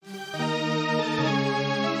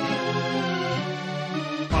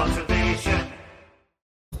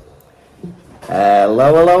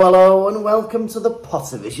Hello, and welcome to the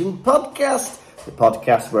Pottervision podcast. The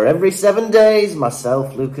podcast where every 7 days,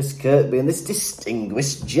 myself, Lucas Kirkby, and this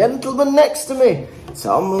distinguished gentleman next to me,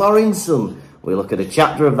 Tom Lawrinson, we look at a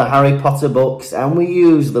chapter of the Harry Potter books and we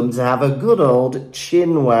use them to have a good old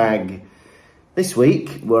chin wag. This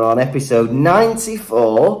week, we're on episode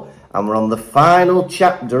 94, and we're on the final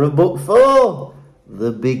chapter of book 4,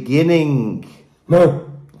 The Beginning. No.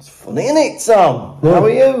 It's funny, isn't it, Tom? No. How are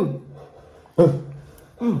you?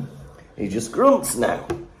 He just grunts now.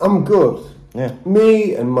 I'm good. Yeah.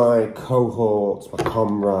 Me and my cohorts, my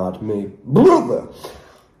comrade, me brother,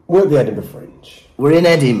 we're at the Edinburgh Fringe. We're in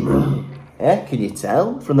Edinburgh. Yeah, can you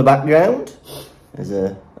tell from the background? There's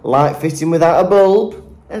a light fitting without a bulb.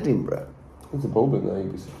 Edinburgh. There's a bulb in there,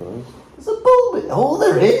 you'd be surprised. There's a bulb in... Oh,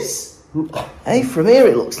 there is. Hey, from here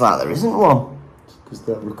it looks like there isn't one. Because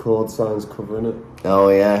that record sign's covering it. Oh,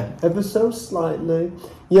 yeah. Ever so slightly.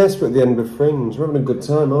 Yes, we're at the Edinburgh Fringe. We're having a good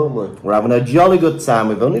time, aren't we? We're having a jolly good time.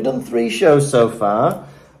 We've only done 3 shows so far,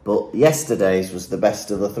 but yesterday's was the best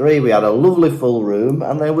of the 3. We had a lovely full room,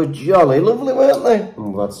 and they were jolly lovely, weren't they?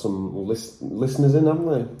 And we've had some listeners in, haven't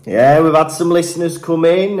we? Yeah, we've had some listeners come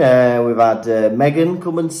in. We've had Megan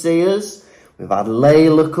come and see us. We've had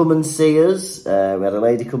Layla come and see us. We had a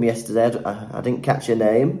lady come yesterday. I didn't catch her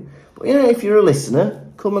name. But, you know, if you're a listener,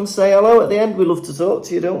 come and say hello at the end. We love to talk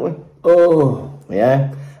to you, don't we? Oh.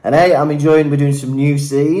 Yeah. And hey, I'm enjoying, we're doing some new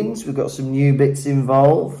scenes. We've got some new bits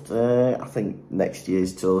involved. I think next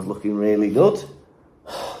year's tour's looking really good.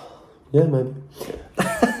 Yeah, maybe.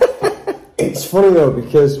 It's funny though,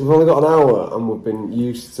 because we've only got an hour and we've been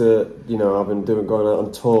used to, going out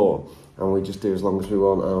on tour, and we just do as long as we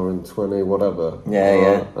want, hour and 20, whatever.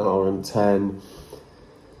 Yeah. Hour and 10.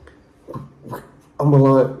 And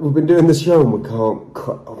we're like, we've been doing the show and we can't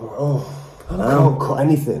cut, can't cut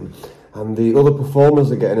anything. And the other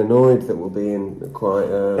performers are getting annoyed that we're being quite,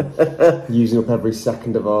 using up every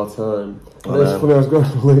second of our time. And it's funny, I was going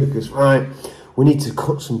to Lucas, right, we need to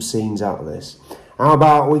cut some scenes out of this. How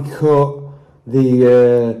about we cut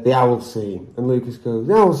the owl scene? And Lucas goes,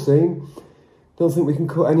 the owl scene? Don't think we can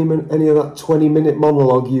cut any of that 20-minute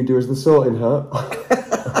monologue you do as the Sorting Hat.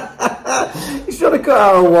 He's trying to cut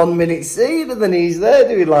out a 1-minute scene, and then he's there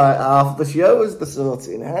doing like half the show as the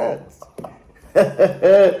Sorting Hat.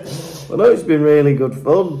 Well, no, it's been really good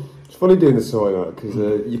fun. It's funny doing the Sorting Hat, because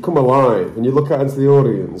you come alive and you look out into the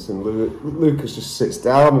audience, and Lucas just sits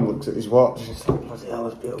down and looks at his watch. He's like, bloody hell,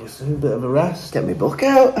 it's a bit of a rest. Get my book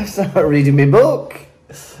out. I start reading my book.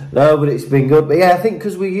 No, but it's been good. But yeah, I think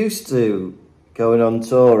because we used to going on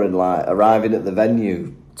tour and like arriving at the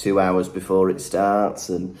venue 2 hours before it starts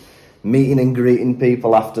and meeting and greeting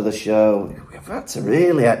people after the show, we've had to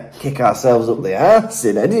really kick ourselves up the arse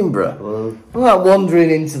in Edinburgh. We're like wandering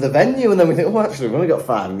into the venue and then we think, oh, actually, we've only got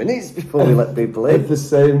 5 minutes before we let people in. At the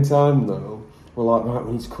same time, though, we're like, right,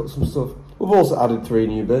 we need to cut some stuff. We've also added 3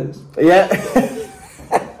 new bits. Yeah.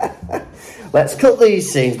 Let's cut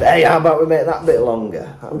these scenes, but hey, how about we make that bit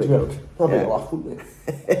longer? That'd be a laugh, wouldn't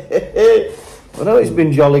it? Well, no, it's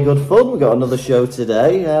been jolly good fun. We've got another show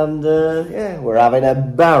today, and we're having a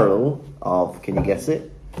barrel of, can you guess it?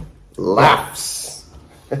 Laughs.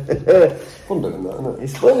 Fun doing that, isn't it?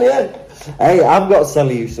 It's fun, yeah. Hey, I've got to tell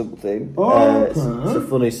you something. Okay. It's a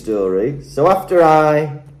funny story. So after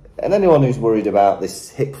and anyone who's worried about this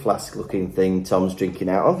hip flask looking thing Tom's drinking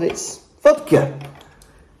out of, it's vodka.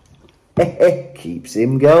 Keeps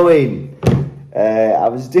him going. I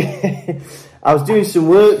was doing some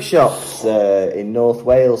workshops in North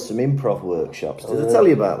Wales, some improv workshops. Did I tell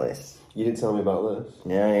you about this? You didn't tell me about this.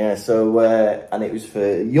 Yeah. So, and it was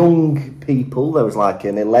for young people. There was like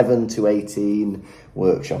an 11 to 18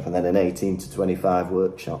 workshop and then an 18 to 25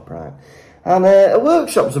 workshop, right? And a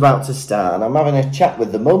workshop's about to start and I'm having a chat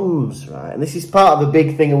with the mums, right? And this is part of a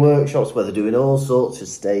big thing of workshops where they're doing all sorts of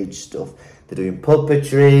stage stuff. They're doing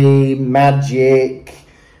puppetry, magic,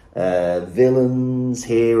 villains,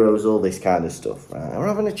 heroes, all this kind of stuff. Right? We're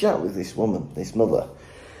having a chat with this woman, this mother,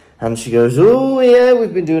 and she goes, oh yeah,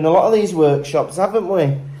 we've been doing a lot of these workshops, haven't we?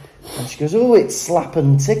 And she goes, oh, it's slap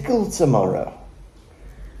and tickle tomorrow.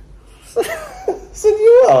 I said,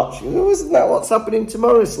 you what? She goes, oh, isn't that what's happening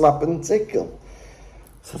tomorrow, slap and tickle?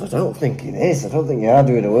 I said, I don't think it is. I don't think you are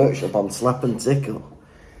doing a workshop on slap and tickle.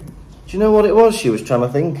 Do you know what it was she was trying to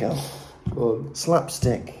think of?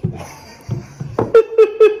 Slapstick.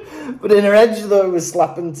 But in her head she thought it was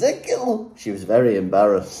slap and tickle. She was very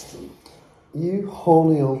embarrassed. You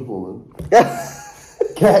horny old woman.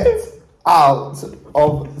 Get out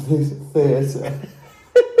of this theatre.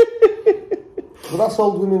 Well, that's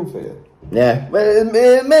old women for you. Yeah,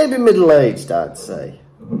 maybe middle-aged, I'd say.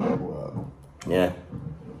 Wow. Yeah.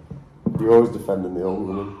 You're always defending the old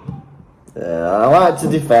woman. I like to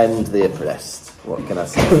defend the oppressed. What can I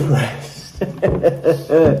say?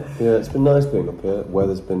 Yeah, it's been nice being up here.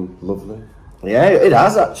 Weather's been lovely. Yeah, it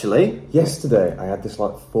has actually. Yesterday, I had this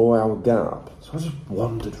 4-hour gap, so I just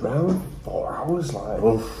wandered around 4 hours.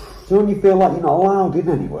 So when you feel like you're not allowed in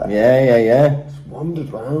anywhere, Yeah. just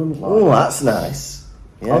wandered around. Oh, that's nice.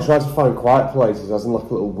 I tried to find quiet places. I was in a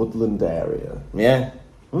little woodland area. Yeah.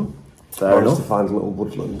 Fair I managed enough. to find a little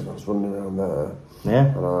woodland, and I was running around there. Yeah.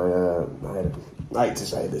 And I hate to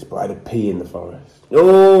say this, but I had a pee in the forest.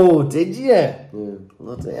 Oh, did you? Yeah.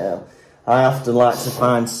 Bloody hell. I often like to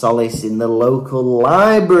find solace in the local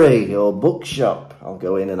library or bookshop. I'll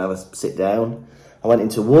go in and have a sit down. I went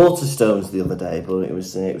into Waterstones the other day, but it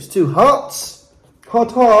was too hot.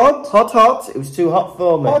 Hot. It was too hot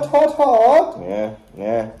for me. Hot.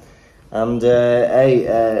 Yeah. And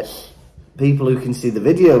people who can see the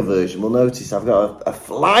video version will notice I've got a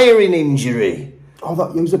flyering injury. Oh,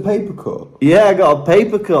 that was a paper cut. Yeah, I got a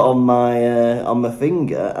paper cut on my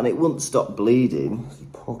finger, and it wouldn't stop bleeding.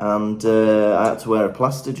 And I had to wear a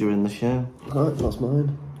plaster during the show. Right, that's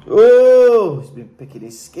mine. Oh, he's been picking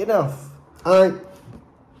his skin off. I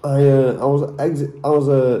was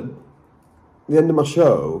at the end of my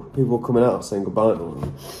show. People were coming out saying goodbye to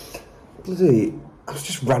me. Bloody, I was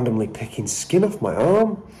just randomly picking skin off my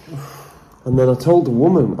arm. And then I told the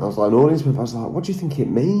woman, I was like, an audience member, I was like, what do you think it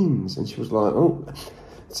means? And she was like, oh,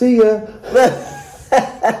 see ya.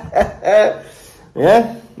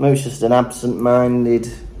 Yeah, maybe it's just an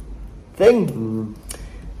absent-minded thing.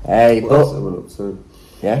 Hey, What else have I been up to?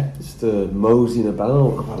 Yeah? Just moseying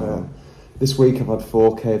about. This week I've had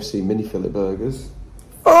 4 KFC mini fillet burgers.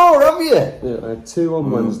 Oh, have you? Yeah, I had 2 on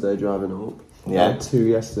Wednesday driving up. Yeah. I had 2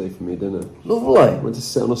 yesterday for me dinner. Lovely. I went to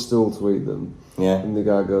sit on a stool to eat them. Yeah. And the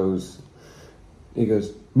guy goes,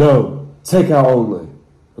 no, take out only.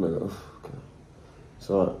 And I go, oh, okay.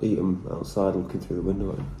 So I eat them outside looking through the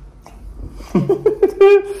window.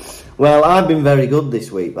 Well, I've been very good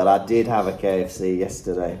this week, but I did have a KFC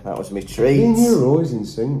yesterday. That was my treat. Me and you are always in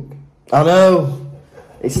sync. I know.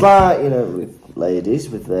 It's like, with ladies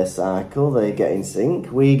with their cycle, they get in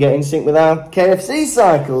sync. We get in sync with our KFC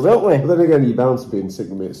cycle, don't we? But then again, you're bound to be in sync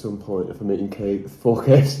with me at some point if I'm eating 4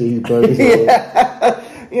 KFC burgers.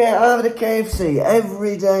 Yeah, I had a KFC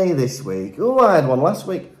every day this week. Oh, I had one last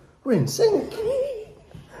week. We're in sync.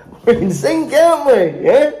 We're in sync, aren't we?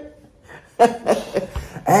 Yeah?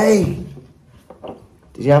 Hey,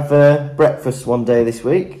 did you have breakfast one day this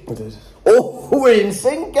week? I did. Oh, we're in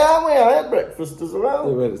sync, aren't we? I had breakfast as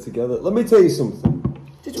well. We had it together. Let me tell you something.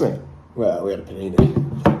 Did we? Well, we had a panini.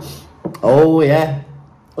 Oh, yeah.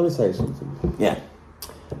 Let me tell you something. Yeah.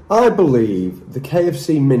 I believe the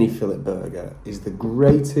KFC mini fillet burger is the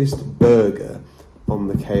greatest burger on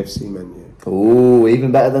the KFC menu. Oh,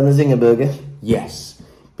 even better than the Zinger burger. Yes,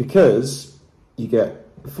 because you get,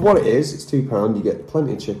 for what it is, it's £2. You get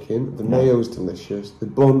plenty of chicken. The mayo is delicious. The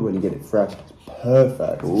bun, when you get it fresh, is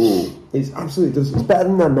perfect. Ooh. It's absolutely delicious. It's better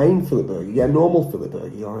than their main fillet burger. You get a normal fillet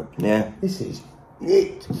burger. You're like, Yeah. this is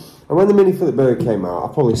it. And when the mini fillet burger came out,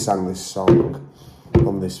 I probably sang this song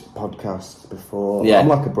on this podcast before. Yeah. I'm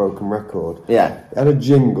like a broken record. Yeah. It had a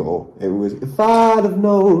jingle. It was, if I'd have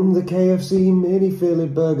known the KFC mini fillet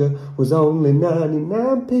burger was only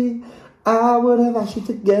 99p, I would have asked you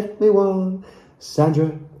to get me one.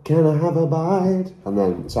 Sandra, can I have a bite? And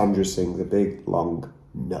then Sandra sings a big, long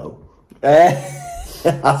no.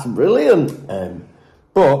 That's brilliant.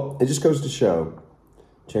 But it just goes to show,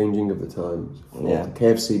 changing of the times. Yeah. The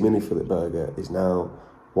KFC mini fillet burger is now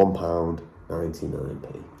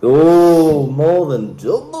 £1.99p. Oh, more than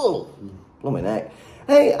double. Blimey neck.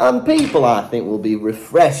 Hey, and people, I think, will be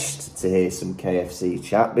refreshed to hear some KFC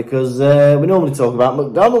chat because we normally talk about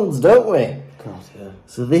McDonald's, don't we? God, yeah.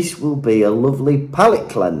 So this will be a lovely palate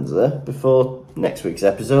cleanser before next week's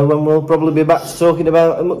episode when we'll probably be back to talking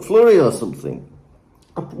about a McFlurry or something.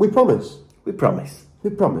 We promise. We promise. We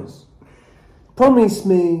promise. Promise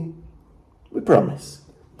me. We promise.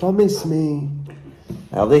 Promise me.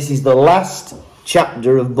 Now this is the last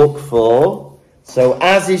chapter of book 4. So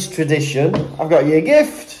as is tradition, I've got you a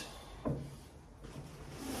gift.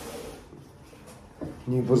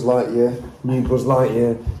 New Buzz Lightyear. New Buzz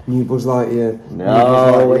Lightyear. New Buzz Lightyear.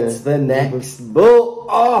 No, it's the next book.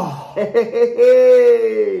 Oh,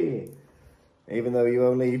 even though you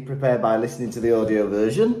only prepare by listening to the audio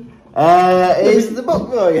version, is the book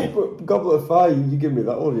for you. But Goblet of Fire, you give me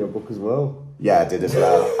that audio book as well. Yeah, I did as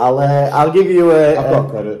well. I'll give you a. I've got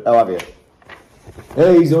credit. Oh, have you?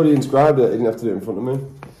 Hey, he's already inscribed it. He didn't have to do it in front of me.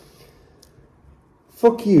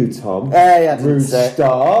 Fuck you, Tom. Hey, I didn't rude say.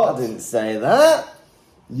 start. I didn't say that.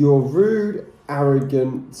 You're rude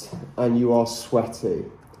arrogant, and you are sweaty.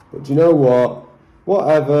 But do you know what?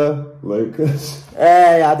 Whatever, Lucas.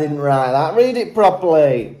 Hey, I didn't write that. Read it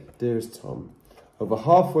properly. Dearest Tom, over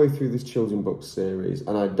halfway through this children's book series,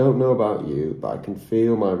 and I don't know about you, but I can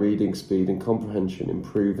feel my reading speed and comprehension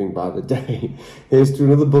improving by the day. Here's to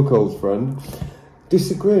another book, old friend.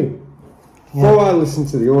 Disagree. Yeah. Before I listen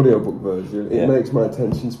to the audiobook version, it makes my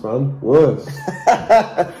attention span worse.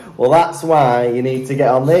 Well, that's why you need to get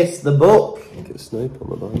on this, the book. Get Snape on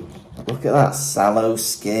the bike. Look at that sallow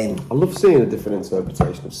skin. I love seeing a different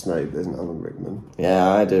interpretation of Snape, isn't it, Alan Rickman?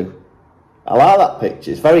 Yeah, I do. I like that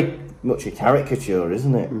picture. It's very much a caricature,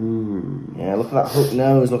 isn't it? Yeah, look at that hook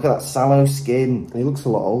nose, look at that sallow skin. He looks a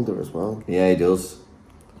lot older as well. Yeah, he does.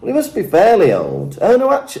 Well, he must be fairly old. Oh,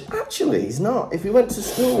 no, actually, he's not. If he went to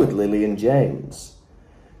school with Lily and James,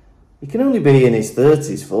 he can only be in his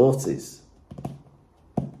 30s, 40s.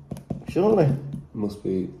 Surely. Must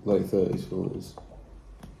be late 30s, 40s.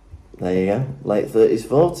 There you go. Late 30s,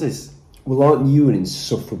 40s. Well, aren't you an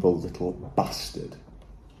insufferable little bastard?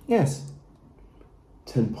 Yes.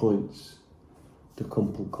 10 points to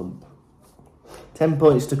Kumpelkump. 10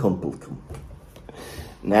 points to Kumpelkump.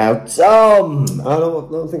 Now, Tom! I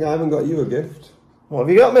don't think I haven't got you a gift. What have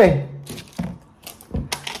you got me?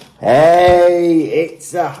 Hey,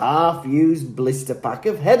 it's a half-used blister pack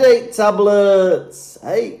of headache tablets.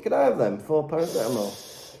 Hey, can I have them for paracetamol?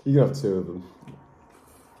 You can have 2 of them.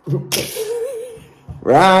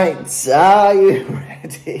 Right, are you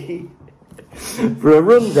ready for a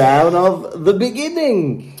rundown of the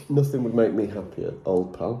beginning? Nothing would make me happier,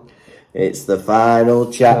 old pal. It's the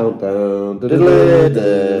final Countdown. It's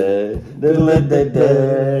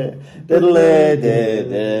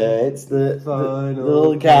the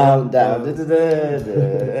final countdown.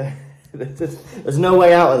 There's no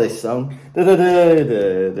way out of this song.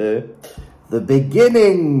 The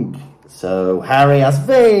beginning. So Harry has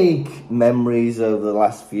vague memories over the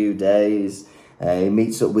last few days. He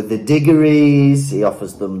meets up with the Diggories. He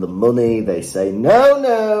offers them the money. They say,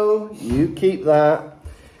 no, you keep that.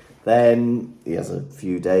 Then he has a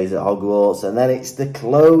few days at Hogwarts, and then it's the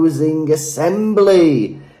closing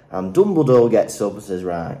assembly. And Dumbledore gets up and says,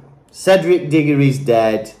 right, Cedric Diggory's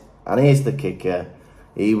dead, and here's the kicker.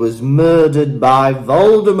 He was murdered by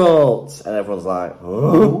Voldemort. And everyone's like,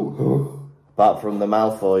 oh. Apart from the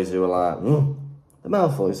Malfoys, who are like, the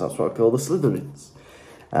Malfoys, that's what I call the Slytherins.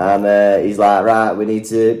 And he's like, right, we need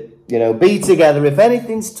to, be together. If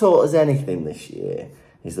anything's taught us anything this year,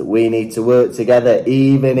 is that we need to work together,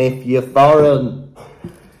 even if you're foreign.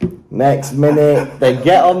 Next minute, they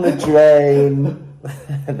get on the train.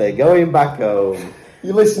 They're going back home.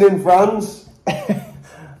 You listening, France?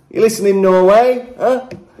 You listening, Norway? Huh?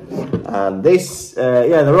 And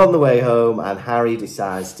they're on the way home, and Harry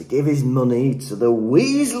decides to give his money to the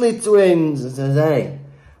Weasley twins and says, hey,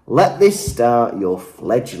 let this start your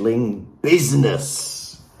fledgling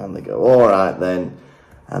business. And they go, all right then.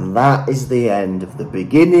 And that is the end of the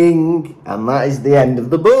beginning, and that is the end of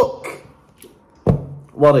the book.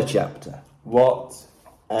 What a chapter. What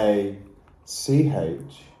a CHAPTER.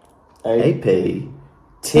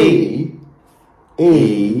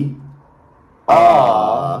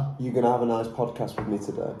 You're going to have a nice podcast with me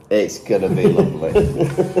today. It's going to be lovely.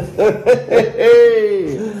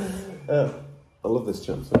 I love this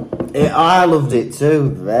chapter. I loved it too.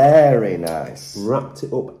 Very nice. Wrapped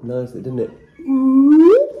it up nicely, didn't it?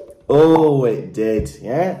 Oh, it did.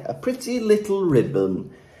 Yeah, a pretty little ribbon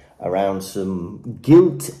around some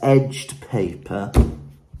gilt-edged paper.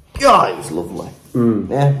 God, it was lovely.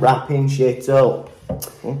 Yeah, wrapping shit up.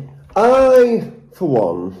 I, for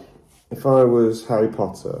one, if I was Harry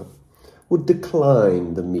Potter, would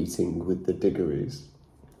decline the meeting with the Diggories.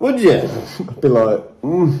 Would you? I'd be like,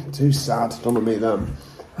 too sad, don't want to meet them.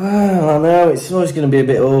 Well, I know, it's always going to be a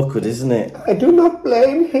bit awkward, isn't it? I do not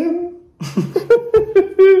blame him.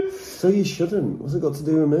 So you shouldn't. What's it got to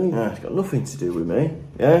do with me? It's got nothing to do with me.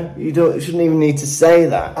 Yeah, you shouldn't even need to say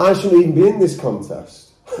that. I shouldn't even be in this contest.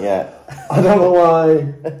 Yeah. I don't know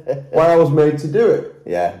why I was made to do it.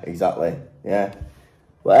 Yeah, exactly. Yeah.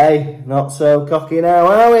 But hey, not so cocky now,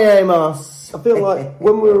 are we, Amos? I feel like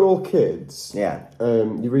when we were all kids, yeah,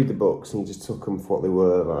 you read the books and you just took them for what they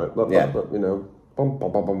were, like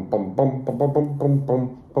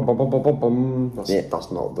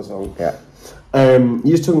That's not the song. Yeah.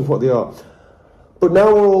 You just took them for what they are. But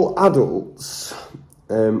now we're all adults.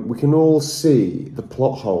 We can all see the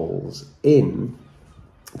plot holes in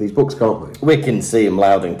these books, can't we? We can see them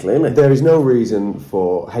loud and clearly. There is no reason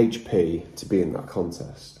for HP to be in that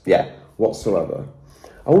contest. Yeah. Whatsoever.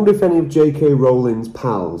 I wonder if any of J.K. Rowling's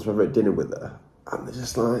pals were ever at dinner with her, and they're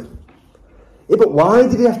just like, Yeah, but why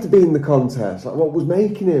did he have to be in the contest? Like, what was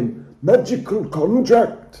making him? Magical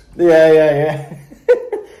contract. Yeah.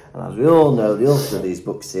 And as we all know, the author of these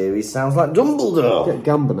book series sounds like Dumbledore. Get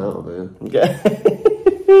Gambon out of here.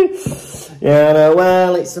 Yeah, no,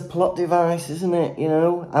 well, it's a plot device, isn't it? You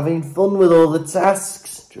know, having fun with all the tasks.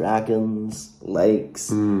 Dragons, lakes,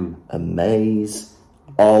 a maze,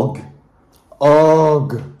 Og.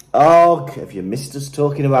 Have you missed us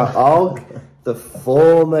talking about Og? The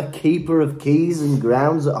former keeper of keys and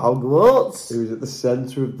grounds at Hogwarts. He was at the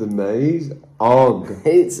centre of the maze. Og.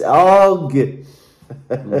 It's Og.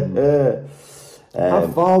 How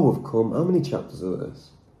far we've come? How many chapters are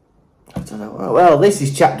this? I don't know. Well, this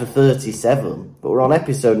is chapter 37, but we're on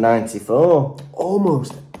episode 94.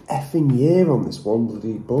 Almost effing year on this one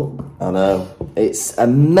bloody book. I know. It's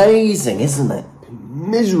amazing, isn't it?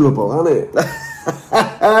 Miserable, isn't it?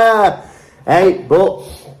 Hey, but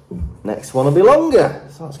next one will be longer.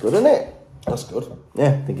 So that's good, isn't it? That's good.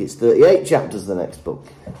 Yeah, I think it's 38 chapters, the next book.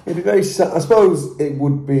 It'd be very sad. I suppose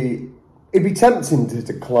it'd be tempting to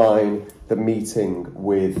decline the meeting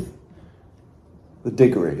with the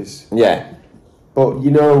Diggories. Yeah. But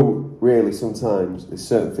you know, really, sometimes there's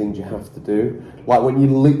certain things you have to do. Like when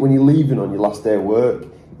you're leaving on your last day of work,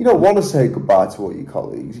 you don't want to say goodbye to all your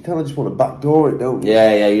colleagues. You kind of just want to backdoor it, don't you?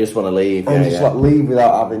 Yeah, you just want to leave. And like leave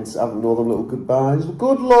without having all them little goodbyes.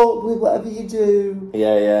 Good luck with whatever you do.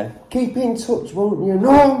 Yeah. Keep in touch, won't you? No,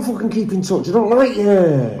 I'm fucking keep in touch. I don't like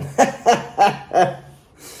you.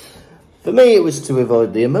 For me, it was to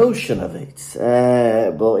avoid the emotion of it.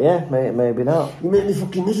 But yeah, maybe not. You make me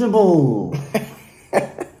fucking miserable.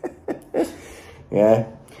 Yeah.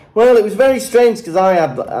 Well, it was very strange because I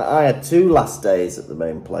had 2 last days at the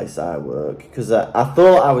main place I work because I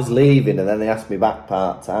thought I was leaving and then they asked me back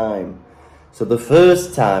part-time. So the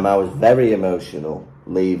first time I was very emotional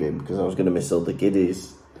leaving because I was going to miss all the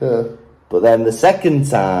kiddies. Yeah. But then the second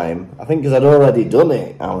time, I think because I'd already done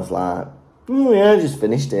it, I was like, oh yeah, I just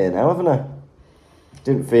finished here now, haven't I?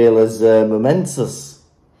 Didn't feel as momentous.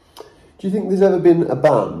 Do you think there's ever been a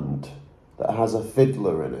band that has a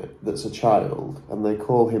fiddler in it that's a child and they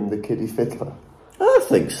call him the Kiddie Fiddler? I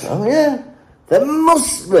think so, yeah. There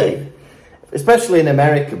must be. Especially in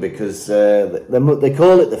America because they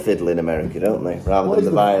call it the fiddle in America, don't they? Rather than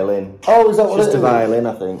the violin. Oh, is that what it is? Just a violin,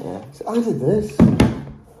 I think, yeah. I did this.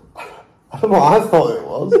 I don't know what I thought it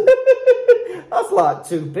was. That's like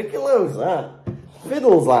 2 piccolos, that.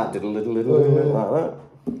 Fiddle's like diddle like that.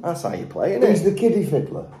 That's how you play it, Who's isn't the Kiddie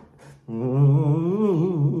Fiddler?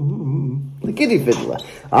 The Kiddie Fiddler.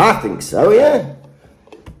 I think so, yeah.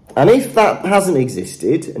 And if that hasn't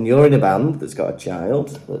existed, and you're in a band that's got a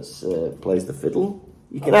child that plays the fiddle,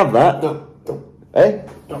 you can have that. No. Eh?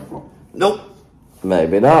 Nope.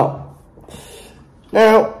 Maybe not.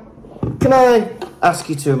 Now, can I ask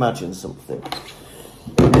you to imagine something?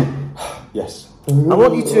 Yes. I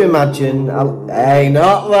want you to imagine... Hey,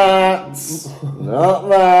 not that! Not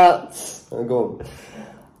that! Go on.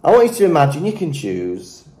 I want you to imagine, you can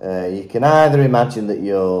choose. You can either imagine that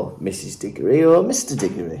you're Mrs. Diggory or Mr.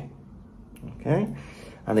 Diggory. Okay?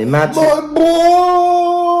 And imagine... My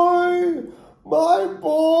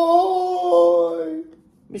boy!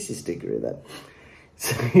 Mrs. Diggory, then.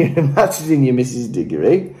 So you're imagining you're Mrs.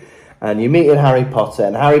 Diggory, and you meet Harry Potter,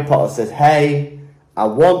 and Harry Potter says, hey, I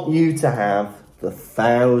want you to have the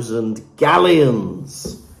 1,000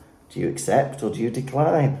 galleons. Do you accept or do you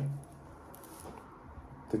decline?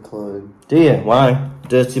 Decline. Do you? Why?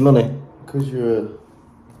 Dirty money? Because you're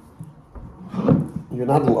an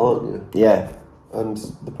adult, aren't you? Yeah. And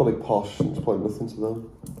they're probably posh and it's probably nothing to them.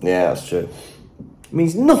 Yeah, that's true. It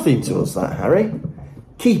means nothing to us, that, Harry.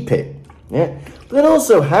 Keep it. Yeah. But then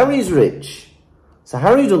also, Harry's rich. So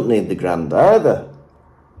Harry doesn't need the grand either.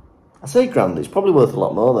 I say grand, it's probably worth a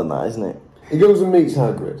lot more than that, isn't it? He goes and meets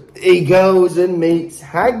Hagrid. He goes and meets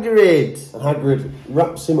Hagrid. And Hagrid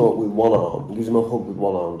wraps him up with one arm. He gives him a hug with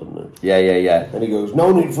one arm, doesn't he? Yeah. And he goes,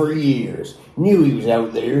 known it for years. Knew he was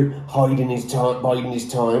out there, biding his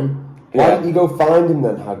time. Why didn't you go find him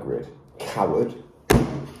then, Hagrid? Coward.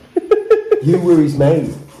 You were his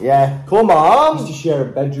mate. Yeah. Come on. Used to share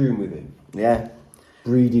a bedroom with him. Yeah.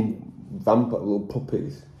 Breeding vampire little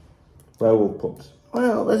puppies. Werewolf pups.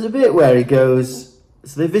 Well, there's a bit where he goes...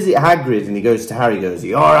 So they visit Hagrid and he goes to Harry, goes,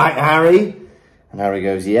 you alright, Harry? And Harry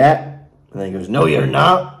goes, yeah. And then he goes, no, you're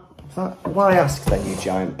not. Why ask then, you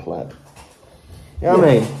giant pleb? You know what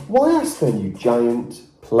I mean? Why ask then, you giant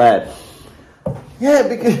pleb? Yeah,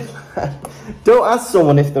 because... Don't ask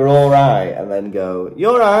someone if they're alright and then go, you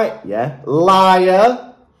alright? Yeah.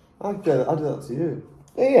 Liar. I do that to you.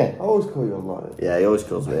 Yeah. I always call you a liar. Yeah, he always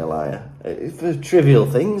calls me a liar. For trivial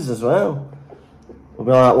things as well. I'll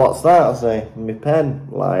be like, what's that? I'll say, my pen,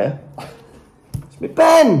 liar. It's my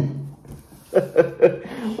pen!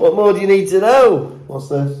 What more do you need to know? What's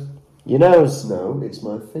this? Your nose. No, it's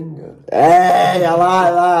my finger. Hey, I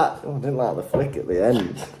like that. Oh, I didn't like the flick at the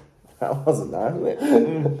end. That wasn't nice, was it?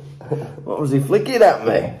 What was he flicking at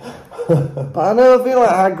me? But I feel like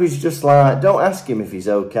Hagrid's just like, don't ask him if he's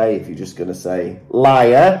okay if you're just going to say,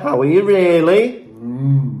 liar, how are you really?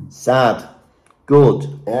 Sad.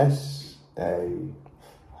 Good. S-A-L-D.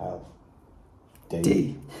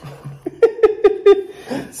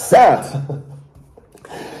 Sad.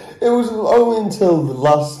 It was only until the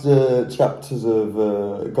last chapters of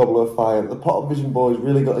Goblet of Fire that the Potter Vision boys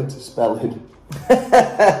really got into spelling.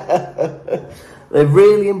 They've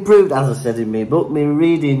really improved, as I said in my book. My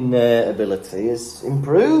reading ability has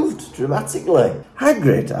improved dramatically.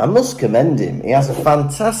 Hagrid, I must commend him. He has a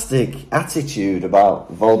fantastic attitude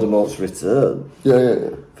about Voldemort's return.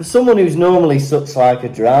 Yeah. For someone who's normally such like a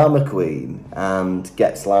drama queen and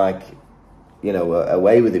gets like,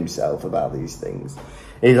 away with himself about these things.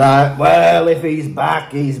 He's like, well, if he's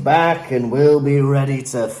back, and we'll be ready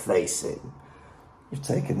to face him. You've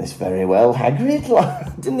taken this very well, Hagrid.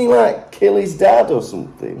 Didn't he, kill his dad or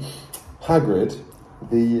something? Hagrid,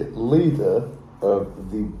 the leader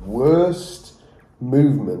of the worst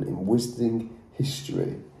movement in wizarding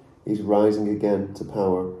history, is rising again to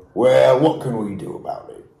power. Well, what can we do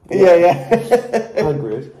about it? Yeah.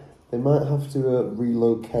 Hagrid, they might have to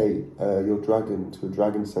relocate your dragon to a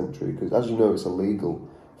dragon sanctuary, because as you know, it's illegal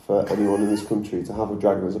for anyone in this country to have a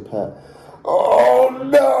dragon as a pet. Oh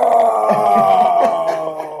no!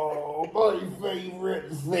 My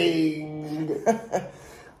favourite thing!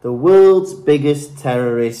 The world's biggest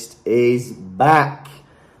terrorist is back.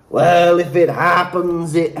 Well, if it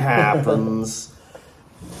happens, it happens.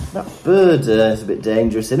 That bird is a bit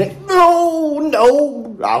dangerous, isn't it?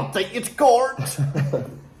 No, I'll take you to court. I'll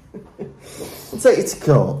take you to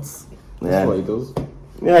court. That's what he does.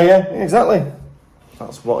 Yeah, exactly.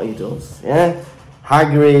 That's what he does. Yeah.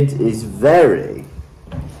 Hagrid is very...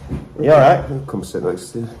 You alright? Come sit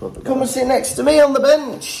next to you. Come and sit next to me on the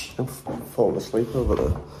bench. I'm falling asleep over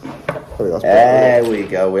there. There we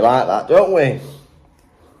go. We like that, don't we?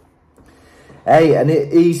 Hey, and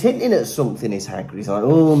he's hinting at something, is Hagrid. He's like,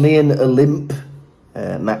 me and Olymp,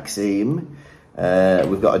 Maxime,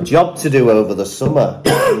 we've got a job to do over the summer.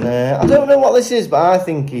 And, I don't know what this is, but I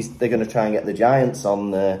think they're going to try and get the Giants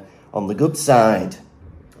on the good side.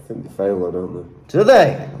 I think they fail though, don't they? Do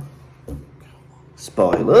they?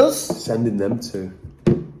 Spoilers. Sending them to.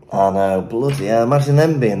 I know, bloody hell. Imagine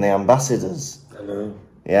them being the ambassadors. I know.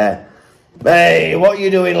 Yeah. Hey, what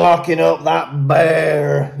you doing locking up that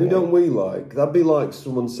bear? Who don't we like? That'd be like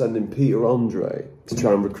someone sending Peter Andre to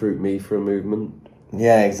try and recruit me for a movement.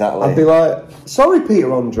 Yeah, exactly. I'd be like, sorry,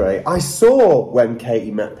 Peter Andre, I saw when Katie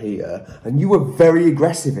met Peter, and you were very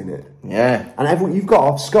aggressive in it. Yeah. And you've got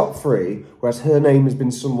off scot-free, whereas her name has been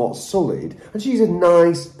somewhat sullied, and she's a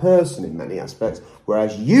nice person in many aspects,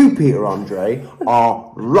 whereas you, Peter Andre, are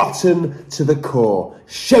rotten to the core.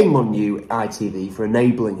 Shame on you, ITV, for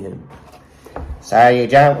enabling him. So you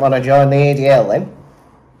don't want to join the EDL then?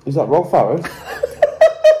 Is that Rolf Harris?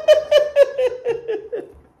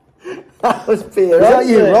 That was Peter. Is that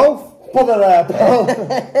you, Rolf? Bother there, pal.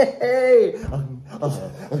 Hey.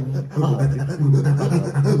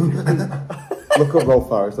 Look up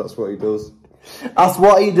Rolf Harris, that's what he does. That's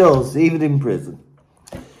what he does, even in prison.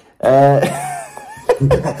 Do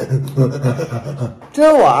you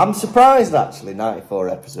know what? I'm surprised, actually, 94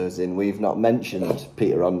 episodes in, we've not mentioned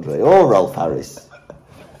Peter Andre or Rolf Harris.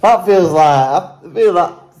 That feels like,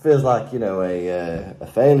 a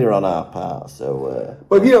failure on our part. So,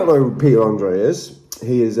 well, if you don't know who Peter Andre is,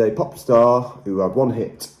 he is a pop star who had one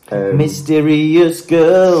hit. Mysterious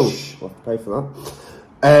Girl. We'll have to pay for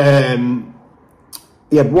that.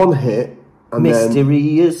 He had one hit. And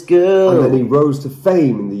Mysterious Girl. And then he rose to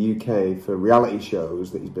fame in the UK for reality shows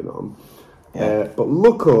that he's been on. Yeah. But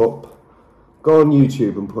look up, go on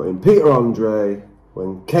YouTube and put in Peter Andre,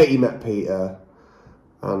 when Katie met Peter,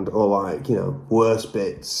 and all worst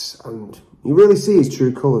bits. And you really see his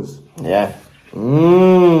true colours. Yeah.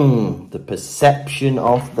 The perception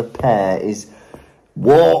of the pair is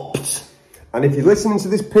warped. And if you're listening to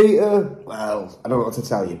this, Peter, well, I don't know what to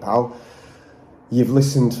tell you, pal. You've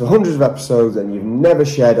listened to hundreds of episodes and you've never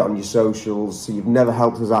shared it on your socials, so you've never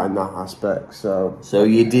helped us out in that aspect, so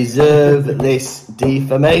you deserve this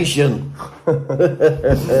defamation.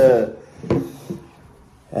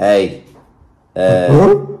 Hey.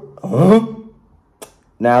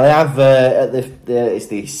 Now they have it's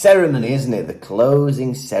the ceremony, isn't it? The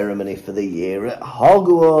closing ceremony for the year at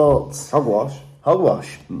Hogwarts. Hogwash.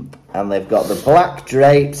 Hogwash. And they've got the black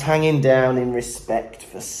drapes hanging down in respect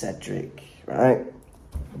for Cedric, right?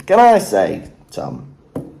 Can I say, Tom,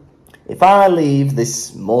 if I leave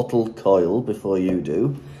this mortal coil before you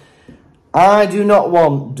do, I do not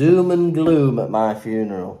want doom and gloom at my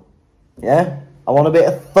funeral. Yeah? I want a bit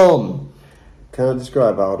of fun. Can I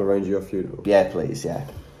describe how I'd arrange your funeral? Yeah, please, yeah.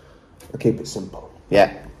 I'll keep it simple.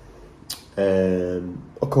 Yeah.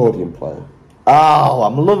 Accordion player. Oh,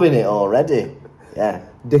 I'm loving it already. Yeah.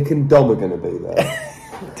 Dick and Dom are going to be there.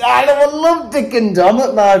 I would love Dick and Dom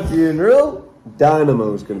at my funeral.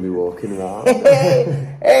 Dynamo's going to be walking around.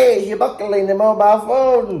 Hey, you're buckling the mobile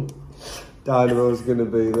phone. Dynamo's going to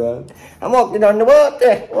be there. I'm walking on the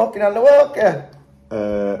water.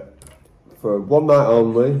 For one night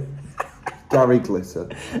only, Gary Glitter.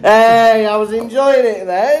 Hey, I was enjoying it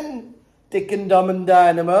then. Dick and Dom and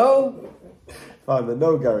Dynamo. Fine, but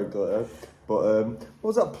no Gary Glitter. But what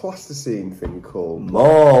was that plasticine thing called?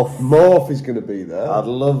 Morph. Morph is going to be there. I'd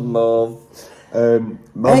love Morph.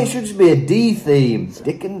 It should just be a D theme.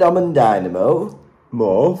 Dick and Dom and Dynamo.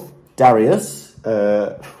 Morph. Darius.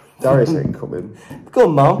 Darius ain't coming.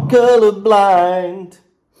 Come on, colourblind.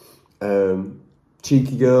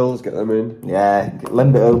 Cheeky Girls, get them in. Yeah,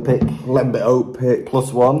 Lembit Opic. Lembit Opic.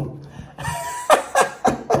 +1.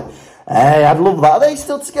 Hey, I'd love that. Are they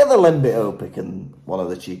still together, Lembit Opic and one of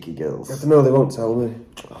the Cheeky Girls? I don't know, they won't tell me.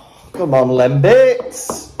 Come on,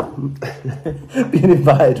 Lembits. Being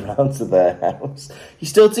invited round to their house. You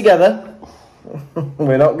still together?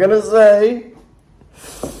 We're not going to say.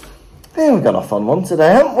 Hey, we've gone off on one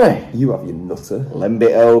today, haven't we? You have your nutter.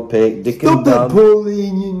 Lembit Opic, Dick and Dom. Stop it,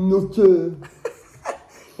 Pauline, you nutter.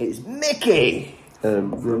 It's Mickey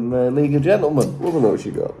from League of Gentlemen. What know what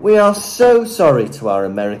you got? We are so sorry to our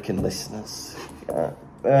American listeners.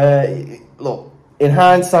 Look, in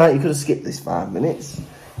hindsight, you could have skipped this 5 minutes.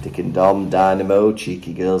 Dick and Dom, Dynamo,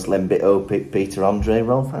 Cheeky Girls, Lembit Opic, Peter Andre,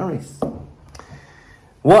 Rolf Harris.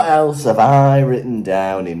 What else have I written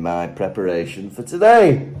down in my preparation for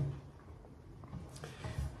today?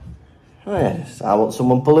 Oh, yes, I want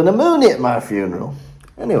someone pulling a moonie at my funeral.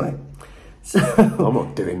 Anyway, so I'm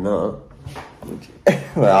not doing that.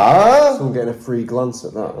 Someone getting a free glance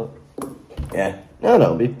at that. Yeah.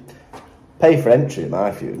 No, pay for entry at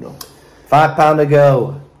my funeral. £5 a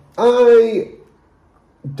go. I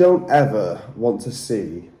don't ever want to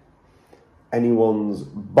see anyone's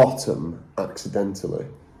bottom accidentally.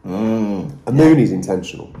 A moonie's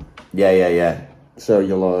intentional. Yeah. So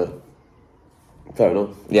you're like, fair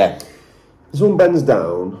enough. Yeah. Someone bends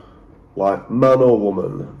down, like man or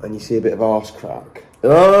woman, and you see a bit of arse crack.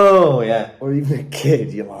 Oh, yeah. Or even a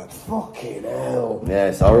kid, you're like, fucking hell. Yeah,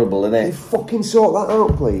 it's horrible, isn't You it? fucking sort that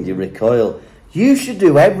out, please. You recoil. You should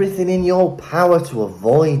do everything in your power to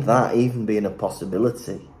avoid that even being a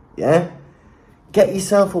possibility. Yeah? Get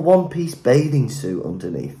yourself a one-piece bathing suit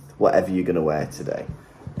underneath whatever you're going to wear today.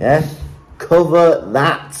 Yeah? Cover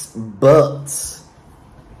that butt.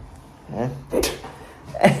 Yeah?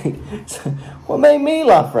 So what made me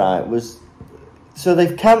laugh, right, was... So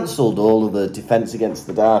they've cancelled all of the Defence Against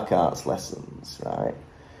the Dark Arts lessons, right?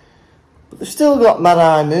 But they've still got Mad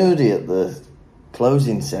Eye Moody at the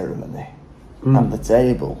closing ceremony at the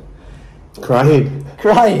table.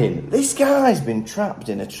 Crying. This guy's been trapped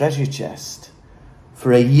in a treasure chest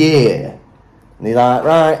for a year. And he's like,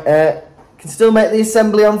 right, can still make the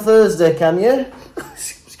assembly on Thursday, can you?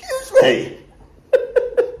 Excuse me.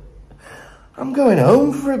 I'm going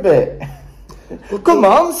home for a bit. Well, come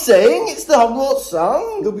on, sing. It's the Hogwarts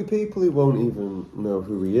song. There'll be people who won't even know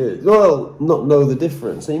who he is. Well, not know the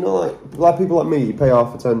difference. So, you know, like people like me, you pay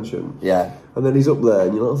half attention. Yeah. And then he's up there,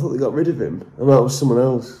 and you're like, I thought they got rid of him. And that was someone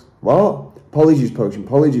else. What? Polyjuice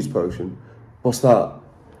potion. What's that?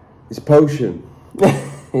 It's a potion.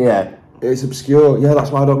 Yeah. It's obscure. Yeah,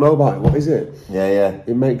 that's why I don't know about it. What is it? Yeah.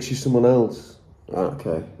 It makes you someone else.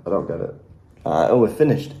 Okay, I don't get it. Alright, we're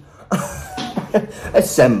finished.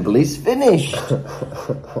 Assembly's finished.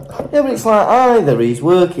 Yeah, but it's like either he's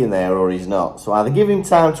working there or he's not. So either give him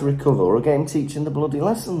time to recover or get him teaching the bloody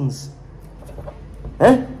lessons.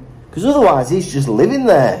 Eh? Because otherwise he's just living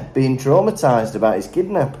there, being traumatised about his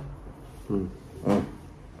kidnap.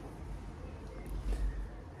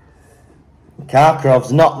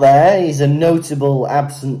 Karkarov's not there. He's a notable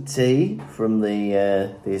absentee from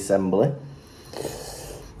the assembly.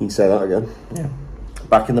 You can say that again. Yeah.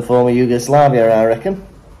 Back in the former Yugoslavia, I reckon.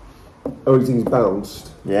 Oh, you think he's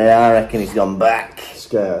bounced? Yeah, I reckon he's gone back.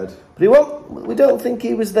 Scared. But he won't. We don't think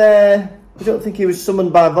he was there. We don't think he was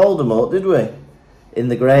summoned by Voldemort, did we? In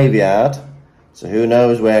the graveyard. So who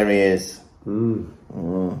knows where he is? The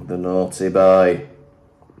naughty boy.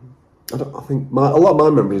 I think a lot of my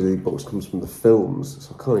memories of these books comes from the films,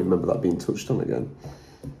 so I can't even remember that being touched on again.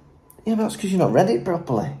 Yeah, but that's because you've not read it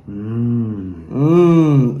properly. A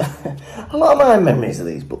lot of my memories of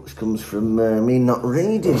these books comes from me not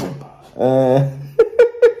reading them.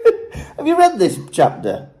 Have you read this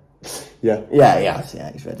chapter? Yeah. Yeah,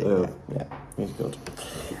 he's read it. Yeah, he's good.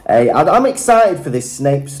 I'm excited for this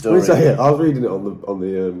Snape story. I was reading it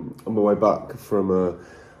on my way back from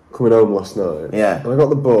coming home last night. Yeah. And I got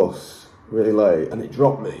the bus really late, and it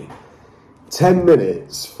dropped me 10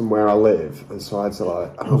 minutes from where I live, and so I had to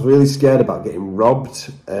I was really scared about getting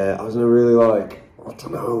robbed. I was in a really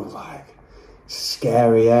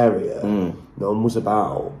scary area. No one was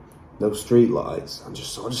about, no street lights, and I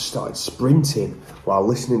just started sprinting while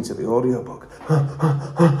listening to the audiobook.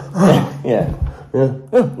 Yeah.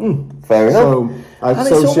 Fair enough. So, and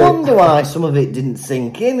it's a wonder why some of it didn't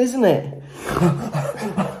sink in, isn't it?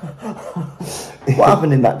 What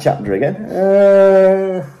happened in that chapter again?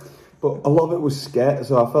 But a lot of it was scared,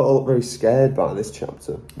 so I felt very scared by this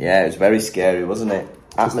chapter. Yeah, it was very scary, wasn't it?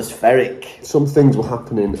 Atmospheric. Some things were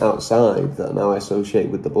happening outside that now I associate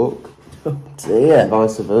with the book. Oh dear.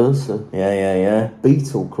 Vice versa. Yeah.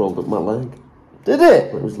 Beetle crawled up my leg. Did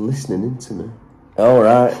it? It was listening into me. Oh,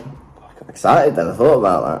 right. I got excited then, I thought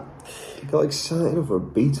about that. I got excited over a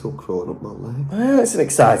beetle crawling up my leg. Well, it's an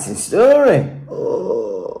exciting story.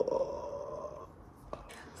 Oh.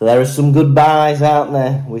 So there are some goodbyes out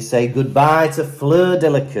there. We say goodbye to Fleur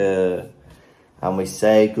Delacour. And we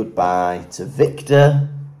say goodbye to Victor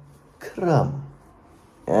Krum.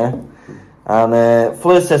 Yeah? And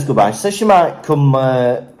Fleur says goodbye. She says she might come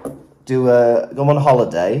go on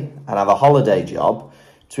holiday and have a holiday job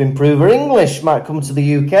to improve her English. Might come to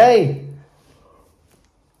the UK.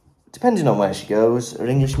 Depending on where she goes, her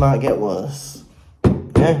English might get worse.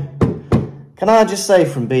 Yeah? Can I just say,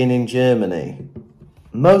 from being in Germany,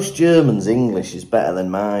 most Germans' English is better than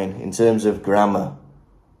mine in terms of grammar.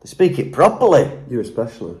 They speak it properly. You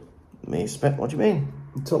especially. Me, what do you mean?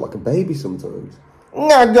 You talk like a baby sometimes.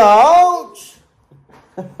 I don't.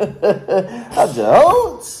 I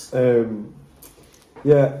don't.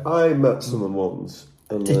 Yeah, I met someone once,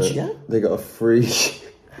 and Did you? They got a free.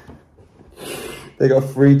 They got a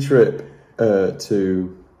free trip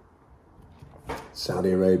to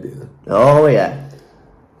Saudi Arabia. Oh yeah.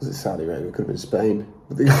 Was it Saudi Arabia? It could have been Spain.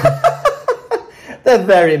 They're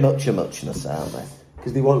very much a muchness, aren't they?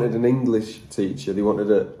 Because they wanted an English teacher. They wanted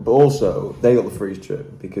but also they got the free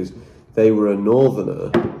trip because they were a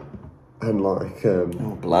northerner, and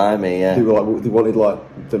Oh blimey, yeah. they wanted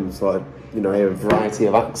them to hear a variety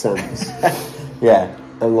of accents. Yeah.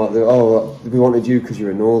 And we wanted you because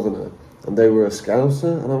you're a northerner, and they were a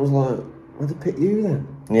Scouser, and I was like, why'd they pick you then?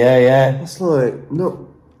 Yeah. It's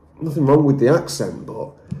nothing wrong with the accent,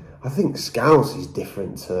 but I think Scouse is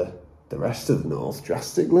different to the rest of the North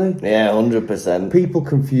drastically. Yeah, 100%. People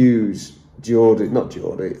confuse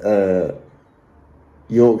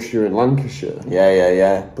Yorkshire and Lancashire.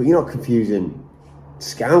 Yeah. But you're not confusing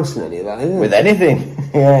Scouse and any of that, are you? With anything.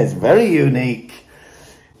 Yeah, it's very unique.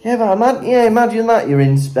 Yeah, but imagine that you're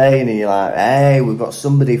in Spain and you're like, hey, we've got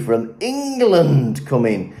somebody from England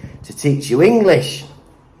coming to teach you English.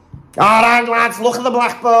 All right, lads, look at the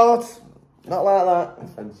blackboard. Not like that.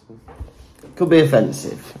 Offensive. Could be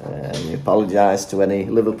offensive. We apologise to any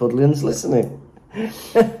Liverpudlians listening.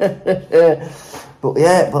 But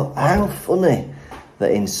how funny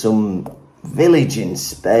that in some village in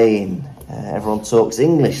Spain, everyone talks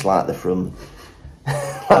English like they're from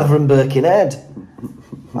Birkenhead.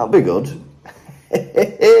 That'd be good.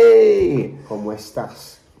 Como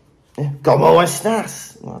estas? Como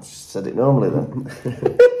estas? Well, I just said it normally then.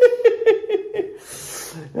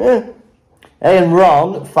 Yeah. And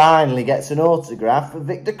Ron finally gets an autograph for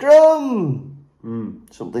Victor Krum.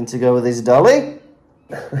 Something to go with his dolly.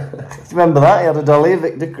 Remember that? He had a dolly,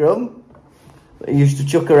 Victor Krum, that he used to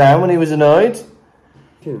chuck around when he was annoyed.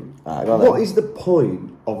 What is the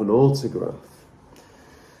point of an autograph?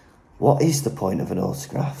 What is the point of an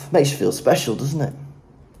autograph? Makes you feel special, doesn't it?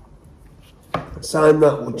 Sign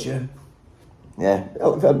that, would you? Yeah.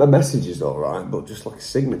 A message is alright, but just like a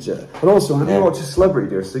signature. And also, when you watch a celebrity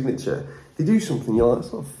do a signature, they do something, you're like,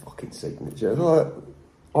 it's not a fucking signature. They're like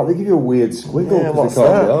they give you a weird squiggle because they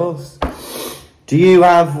can't be arsed. Do you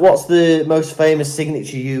have, what's the most famous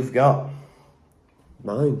signature you've got?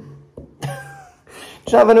 Mine. Do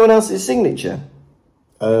you have anyone else's signature?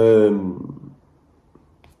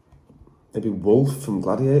 Maybe Wolf from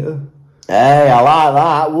Gladiator. Hey, I like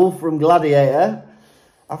that. Wolf from Gladiator.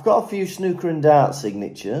 I've got a few snooker and dart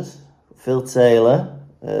signatures. Phil Taylor.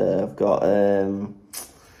 I've got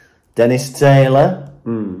Dennis Taylor.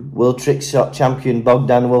 World Trick Shot champion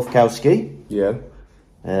Bogdan Wolfkowski. Yeah.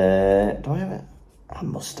 Do I have it? I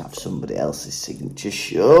must have somebody else's signature,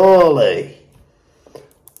 surely.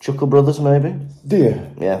 Chuckle Brothers, maybe? Do you?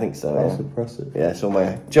 Yeah, I think so. That's Yeah, impressive. yeah,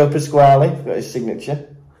 somewhere. Joe Pasquale got his signature.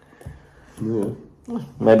 Yeah.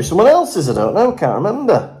 Maybe someone else's, I don't know, can't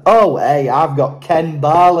remember. Oh, hey, I've got Ken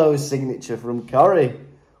Barlow's signature from Corrie.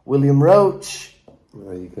 William Roach.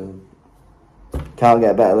 There you go. Can't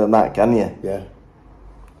get better than that, can you? Yeah.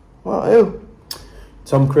 What, who?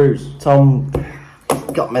 Tom Cruise. Tom...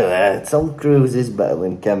 Got me there. Tom Cruise is better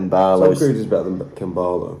than Ken Barlow. Tom Cruise is better than Ken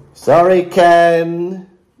Barlow. Sorry, Ken.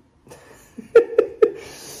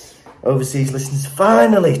 Overseas listeners,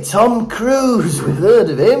 finally, Tom Cruise. We've heard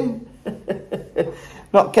of him.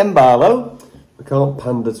 Not Ken Barlow. I can't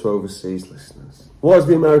pander to overseas listeners. What is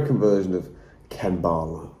the American version of Ken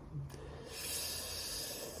Barlow?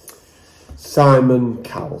 Simon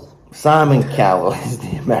Cowell. Simon Cowell is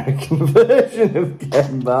the American version of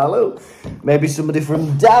Ken Barlow. Maybe somebody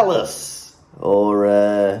from Dallas. Or,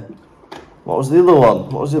 what was the other one?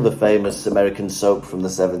 What was the other famous American soap from the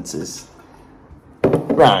 70s?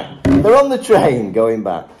 Right, they're on the train going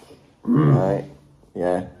back. Right,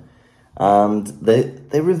 yeah. And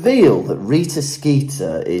they reveal that Rita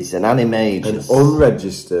Skeeter is an animagus. An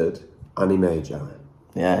unregistered animagi.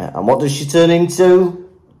 Yeah, and what does she turn into?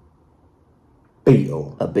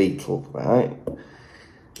 Beetle. A beetle, right?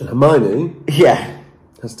 And Hermione Yeah.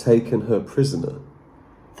 has taken her prisoner.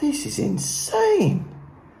 This is insane.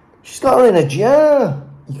 She's got her in a jar.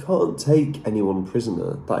 You can't take anyone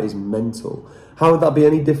prisoner. That is mental. How would that be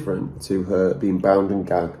any different to her being bound and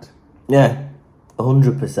gagged? Yeah,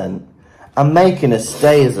 100%. And making her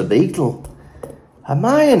stay as a beetle.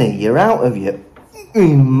 Hermione, you're out of your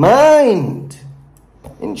mind.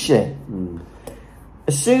 Isn't she?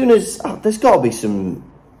 As soon as... there's got to be some...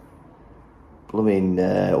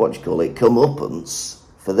 comeuppance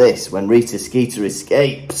for this when Rita Skeeter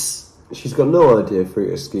escapes. She's got no idea if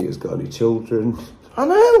Rita Skeeter's got any children. I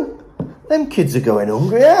know. Them kids are going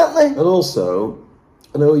hungry, aren't they? And also,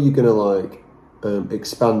 I know you're going to,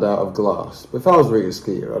 expand out of glass. But if I was Rita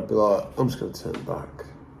Skeeter, I'd be like, I'm just going to turn back.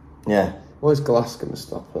 Yeah. Why is glass going to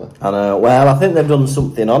stop her? I know. Well, I think they've done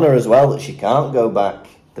something on her as well that she can't go back.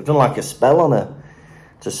 They've done like a spell on her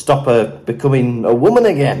to stop her becoming a woman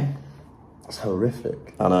again. That's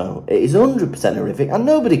horrific. I know. It is 100% horrific and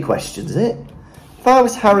nobody questions it. If I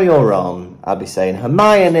was Harry or Ron, I'd be saying,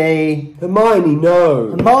 Hermione,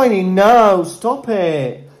 no! Hermione, no, stop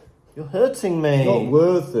it. You're hurting me. Not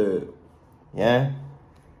worth it. Yeah?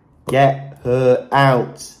 Get her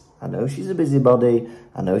out. I know she's a busybody.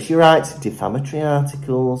 I know she writes defamatory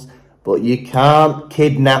articles. But you can't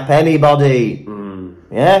kidnap anybody.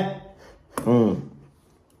 Yeah?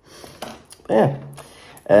 Yeah.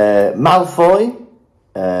 Malfoy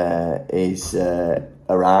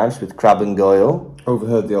arrives with Crabbe and Goyle.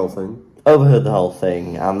 Overheard the whole thing. Overheard the whole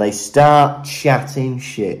thing. And they start chatting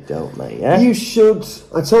shit, don't they? Yeah? You should.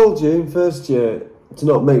 I told you in first year to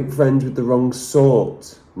not make friends with the wrong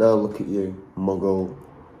sort. Now look at you. Muggle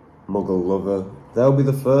lover. They'll be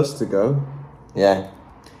the first to go. Yeah.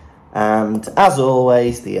 And as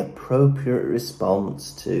always, the appropriate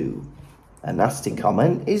response to a nasty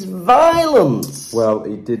comment is violence. Well,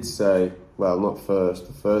 he did say, well, not first.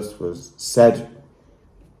 The first was said.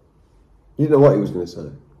 You didn't know what he was going to say.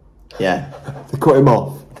 Yeah. They cut him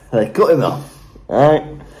off. They cut him off. Right?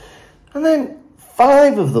 And then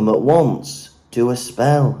 5 of them at once do a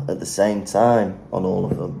spell at the same time on all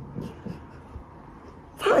of them.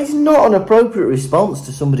 That is not an appropriate response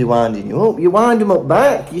to somebody winding you up. You wind them up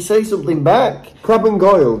back. You say something back. Crabbe and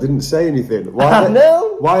Goyle didn't say anything. I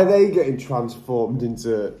know. Why are they getting transformed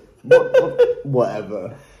into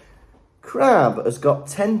whatever? Crabbe has got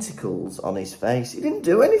tentacles on his face. He didn't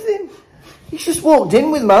do anything. He's just walked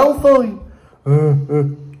in with Malfoy.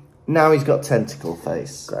 Now he's got tentacle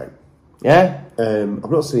face. Great. Yeah?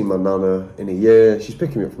 I've not seen my nana in a year. She's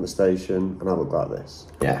picking me up from the station, and I look like this.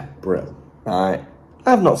 Yeah. Brill. Right.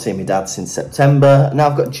 I've not seen my dad since September, and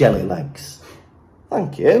I've got jelly legs.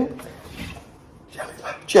 Thank you.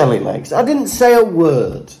 Jelly legs. I didn't say a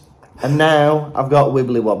word, and now I've got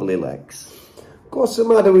wibbly wobbly legs. What's the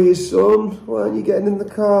matter with you, son? Why aren't you getting in the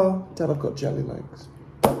car? Dad, I've got jelly legs.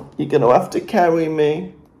 You're going to have to carry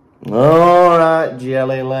me. All right,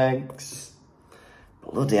 jelly legs.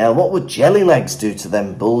 Bloody hell, what would jelly legs do to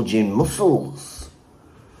them bulging muscles?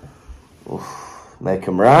 Oof, make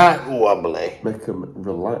them right wobbly. Make them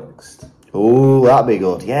relaxed. Ooh, that'd be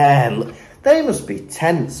good. Yeah, They must be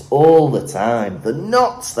tense all the time. The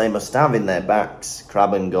knots they must have in their backs,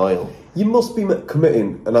 Crabbe and Goyle. You must be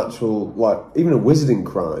committing an actual, like, even a wizarding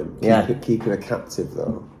crime. Yeah. Keeping a captive,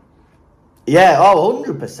 though. Yeah,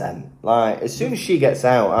 100%. Like, as soon as she gets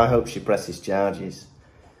out, I hope she presses charges.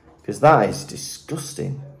 Because that is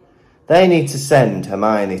disgusting. They need to send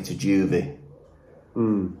Hermione to juvie.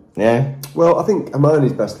 Yeah? Well, I think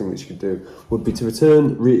Hermione's best thing that she could do would be to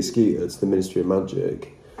return Rita Skeeter to the Ministry of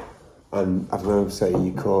Magic and, I don't know, say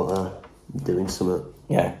you caught her doing something.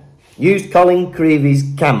 Yeah. Use Colin Creevy's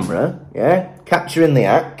camera, yeah? Capture in the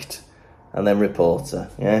act, and then report her,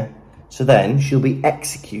 yeah? So then she'll be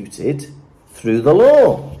executed through the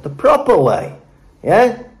law, the proper way,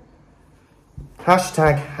 yeah?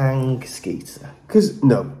 Hashtag hang Skeeter. Because,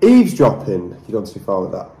 no, eavesdropping, you've gone too far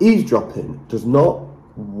with that, eavesdropping does not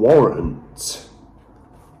warrant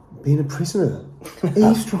being a prisoner.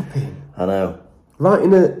 Eavesdropping. I know.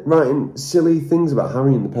 Writing silly things about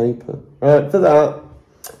Harry in the paper. For that,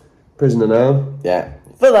 prisoner now. Yeah.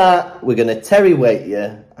 For that, we're going to Terry weight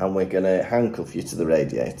you and we're going to handcuff you to the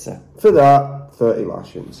radiator. For that, 30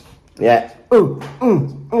 lashings. Yeah. And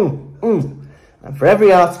for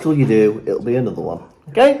every article you do, it'll be another one.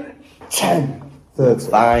 Okay? 10. 30. We'll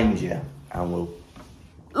find you and we'll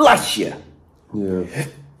lash you. Yeah.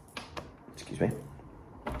 Excuse me.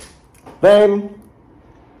 Then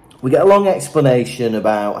we get a long explanation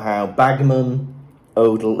about how Bagman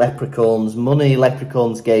owed leprechauns money.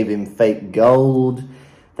 Leprechauns gave him fake gold.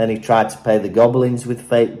 Then he tried to pay the goblins with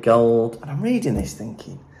fake gold. And I'm reading this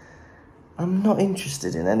thinking, I'm not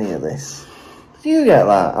interested in any of this. Did you get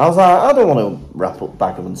that? I was like, I don't want to wrap up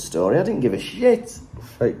Bagman's story. I didn't give a shit.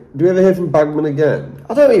 Fake. Do we ever hear from Bagman again?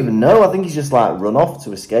 I don't even know. I think he's just like run off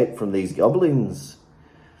to escape from these goblins.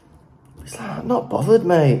 It's like, I'm not bothered,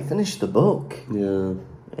 mate. Finish the book. Yeah.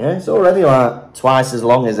 Yeah, it's already like twice as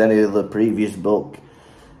long as any other previous book.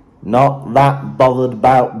 Not that bothered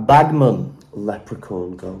about Bagman.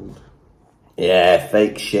 Leprechaun gold. Yeah,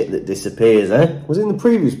 fake shit that disappears, eh? Was it in the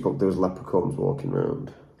previous book there was leprechauns walking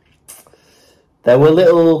around? There were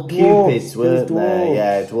little Dwarves. cupids, weren't There was there? dwarves.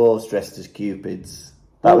 Yeah, dwarves dressed as cupids.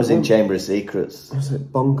 That was in Chamber of Secrets. Was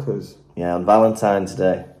it bonkers? Yeah, on Valentine's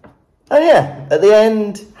Day. Oh yeah, at the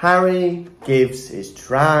end, Harry gives his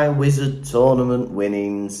Tri-Wizard Tournament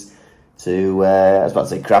winnings to, I was about to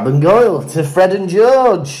say Crabbe and Goyle, to Fred and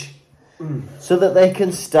George, so that they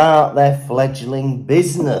can start their fledgling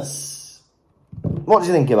business. What do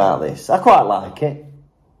you think about this? I quite like it.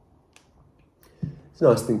 It's a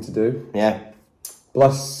nice thing to do. Yeah.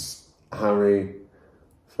 Bless Harry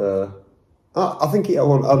for... I think I'd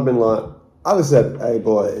have been like... I'd have said, hey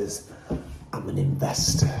boys, I'm an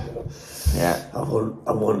investor. Yeah. I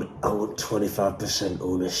want 25%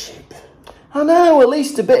 ownership. I know, at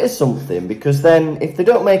least a bit of something, because then if they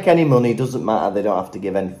don't make any money, doesn't matter, they don't have to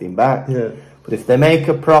give anything back. Yeah. But if they make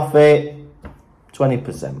a profit,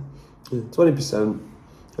 20%. Yeah, 20%.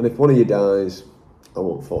 And if one of you dies, I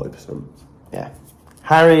want 40%. Yeah.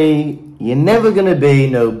 Harry, you're never going to be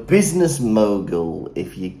no business mogul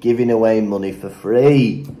if you're giving away money for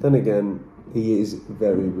free. Then again, he is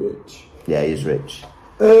very rich. Yeah, he's rich.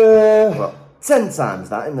 Well, 10 times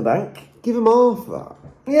that in the bank. give him half that.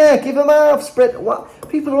 Yeah, give them half. Spread. What?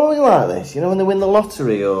 People are always like this, you know, when they win the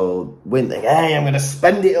lottery or win, they hey, I'm going to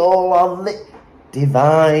spend it all on it.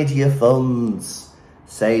 Divide your funds.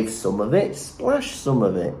 Save some of it, splash some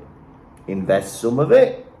of it. Invest some of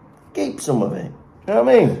it, keep some of it. You know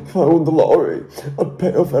what I mean? If I won the lottery, I'd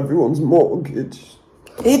pay off everyone's mortgage.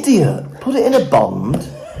 Idiot. Put it in a bond.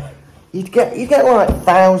 You'd get like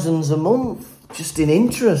thousands a month just in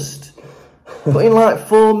interest. Putting like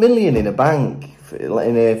 4 million in a bank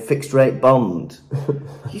in a fixed rate bond.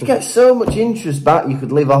 You'd get so much interest back you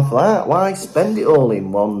could live off that. Why spend it all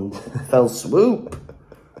in one fell swoop?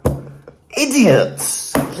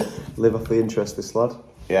 Idiots. Live off the interest, this lad.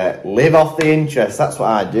 Yeah, live off the interest. That's what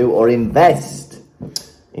I do. Or invest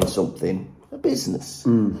in something. A business.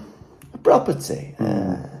 A property.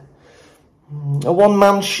 A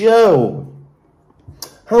one-man show.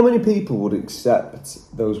 How many people would accept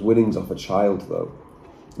those winnings off a child, though?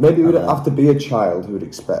 Maybe it would have to be a child who would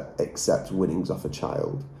accept winnings off a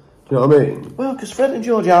child. Do you know what I mean? Well, because Fred and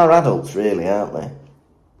George are adults, really, aren't they?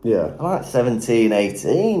 Yeah. They're like 17,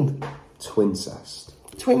 18. Twincest.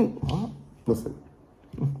 What? Nothing.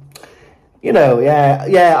 You know,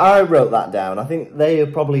 yeah, I wrote that down. I think they are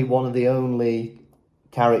probably one of the only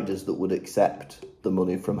characters that would accept the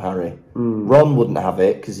money from Harry. Ron wouldn't have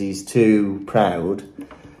it because he's too proud.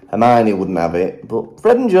 Hermione wouldn't have it. But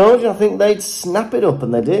Fred and George, I think they'd snap it up,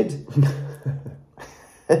 and they did.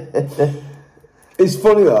 It's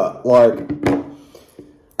funny that, like...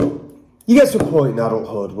 You get to a point in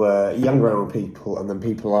adulthood where you hang around with people, and then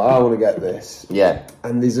people are like, I want to get this. Yeah.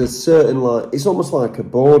 And there's a certain, like, it's almost like a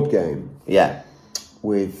board game. Yeah.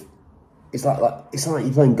 With, it's like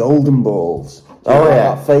you're playing golden balls. Oh,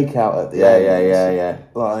 yeah. That fake out at the end. Yeah.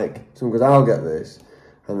 Like, someone goes, I'll get this.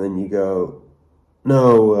 And then you go,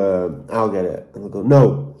 no, I'll get it. And they'll go,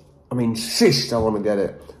 no, I insist I want to get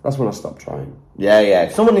it. That's when I stop trying. Yeah.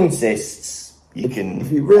 If someone insists, you can...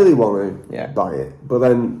 If you really want to, Yeah. buy it. But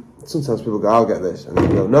then sometimes people go, I'll get this. And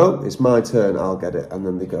then you go, no, it's my turn, I'll get it. And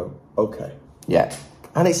then they go, okay. Yeah.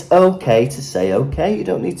 And it's okay to say okay. You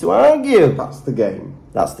don't need to argue. That's the game.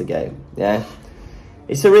 That's the game. Yeah.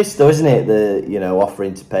 It's a risk, though, isn't it?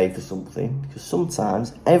 Offering to pay for something, because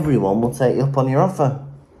sometimes everyone will take you up on your offer.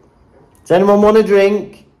 Does anyone want a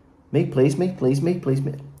drink? Me, please. Me.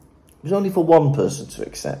 It was only for one person to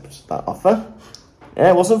accept that offer.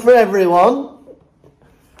 Yeah, it wasn't for everyone.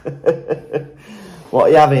 What are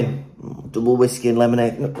you having? Double whiskey and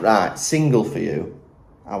lemonade. Right, single for you.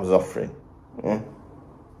 I was offering. Yeah.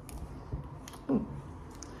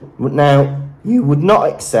 But now, you would not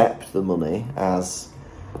accept the money as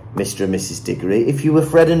Mr. and Mrs. Diggory. If you were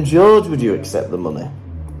Fred and George, would you accept the money?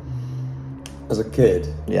 As a kid,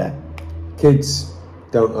 Yeah. kids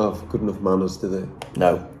don't have good enough manners, do they?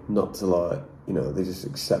 No. Not to, like, they just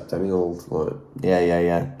accept any old, like...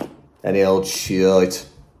 Yeah. Any old shit.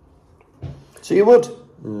 So you would?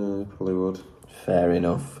 Probably would. Fair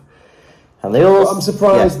enough. And they all... But I'm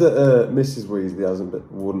surprised that Mrs.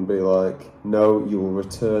 Weasley wouldn't be like, no, you will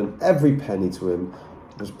return every penny to him,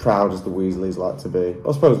 as proud as the Weasleys like to be.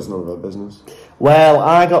 I suppose it's none of her business. Well,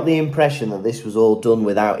 I got the impression that this was all done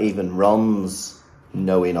without even Ron's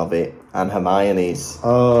knowing of it, and Hermione's.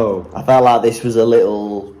 Oh. I felt like this was a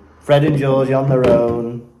little Fred and George on their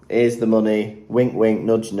own. Here's the money. Wink, wink,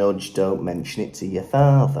 nudge, nudge. Don't mention it to your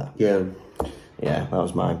father. Yeah. Yeah, that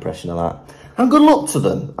was my impression of that. And good luck to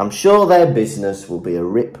them. I'm sure their business will be a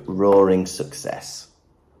rip-roaring success.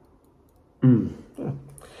 Then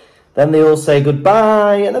they all say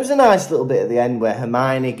goodbye, and there was a nice little bit at the end where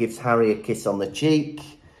Hermione gives Harry a kiss on the cheek,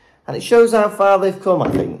 and it shows how far they've come, I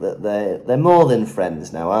think, that they're more than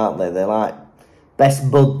friends now, aren't they? They're like best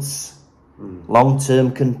buds,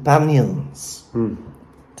 long-term companions.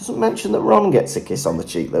 Doesn't mention that Ron gets a kiss on the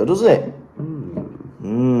cheek, though, does it?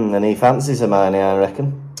 And he fancies Hermione, I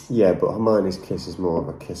reckon. Yeah, but Hermione's kiss is more of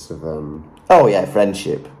a kiss of, Oh, yeah,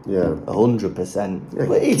 friendship. yeah. 100%. Yeah,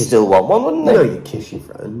 But he'd kiss- still want one, wouldn't he? You kiss your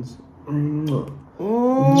friends. Mwah.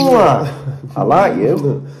 I like you.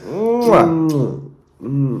 Mwah.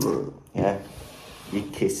 Yeah, you're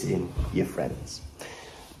kissing your friends.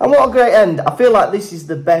 And what a great end. I feel like this is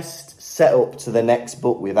the best setup to the next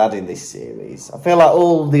book we've had in this series. I feel like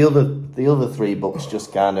all the other three books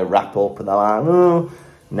just kind of wrap up and they're like, oh,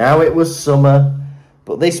 now it was summer.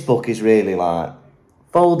 But this book is really like,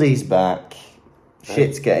 Voldy's back,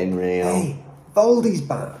 shit's getting real. Hey, Voldy's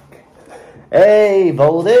back. Hey,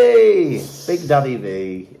 Voldy! Big Daddy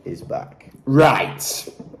V is back. Right.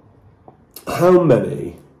 How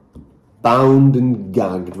many bound and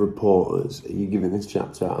gagged reporters are you giving this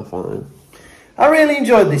chapter out of 5? I really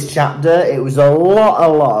enjoyed this chapter. It was a lot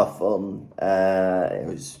of fun. It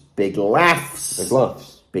was big laughs. Big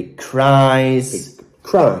laughs. Big cries. Big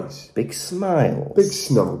cries. Big smiles. Big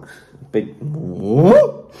snogs. Big...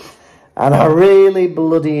 And I really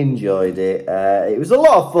bloody enjoyed it. It was a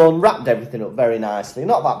lot of fun, wrapped everything up very nicely.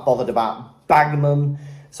 Not that bothered about Bagman.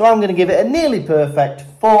 So I'm going to give it a nearly perfect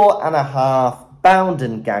 4.5 bound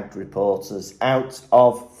and gagged reporters out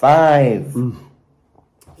of 5.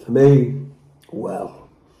 For me, well,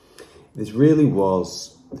 this really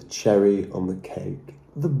was the cherry on the cake.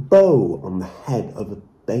 The bow on the head of a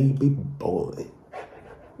baby boy.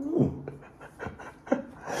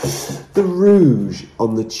 The rouge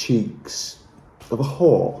on the cheeks of a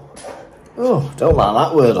whore. Oh, don't like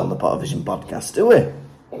that word on the Pottervision podcast, do we?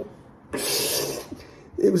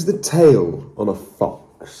 It was the tail on a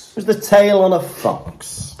fox. It was the tail on a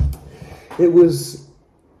fox. It was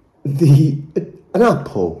an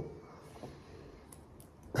apple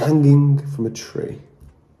hanging from a tree.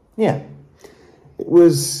 Yeah. It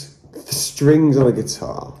was the strings on a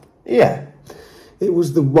guitar. Yeah. It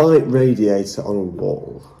was the white radiator on a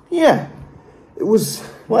wall. Yeah. It was...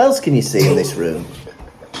 What else can you see in this room?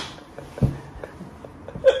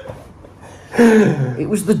 It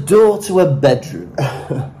was the door to a bedroom.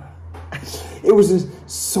 It was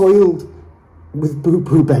soiled with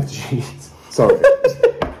boo-boo bed sheets. Sorry.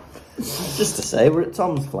 Just to say, we're at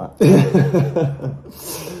Tom's flat.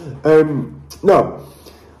 No,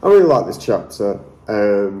 I really like this chapter.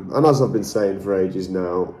 And as I've been saying for ages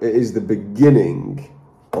now, it is the beginning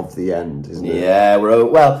of the end, isn't it? Yeah, we're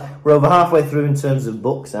over halfway through in terms of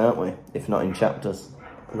books, aren't we? If not in chapters.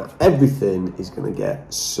 Now, everything is going to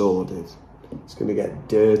get sordid. It's going to get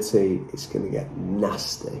dirty. It's going to get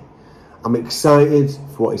nasty. I'm excited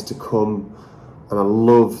for what is to come, and I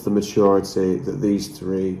love the maturity that these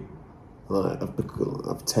three have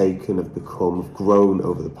grown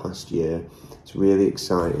over the past year. It's really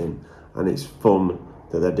exciting, and it's fun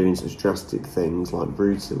that they're doing such drastic things like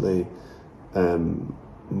brutally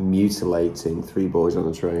mutilating 3 boys on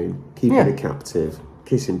a train, keeping a captive,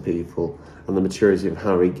 kissing people, and the maturity of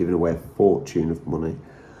Harry giving away a fortune of money.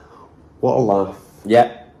 What a laugh.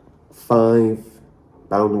 Yeah. 5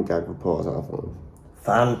 bound and gag reports out of 5.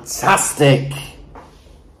 Fantastic.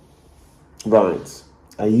 Right.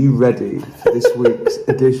 Are you ready for this week's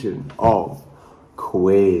edition of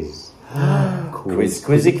Quiz? Quiz,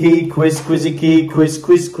 quizzy key, quiz, quizzy key, quiz,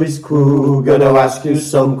 quiz, quiz, quoo. Gonna ask you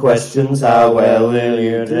some questions, how well will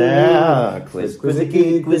you do? Quiz, quizzy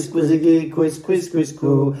key, quiz, quizzy key, quiz, quiz, quiz,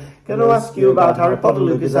 quoo. Gonna ask you about Harry Potter,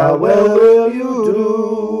 Lucas, how well will you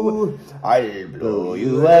do? I'll blow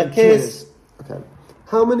you a kiss. Okay.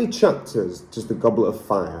 How many chapters does the Goblet of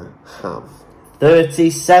Fire have?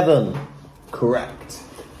 37. Correct.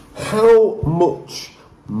 How much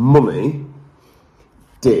money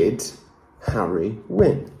did Harry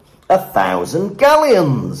win? 1,000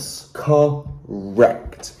 galleons.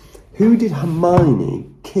 Correct. Who did Hermione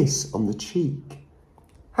kiss on the cheek?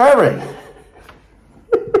 Harry.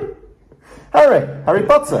 Harry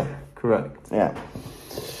Potter. Correct. Yeah.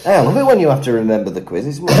 I love it when you have to remember the quiz.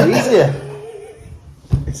 It's much easier.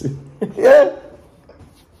 Yeah.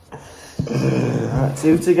 Right,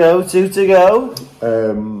 2 to go.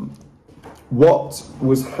 What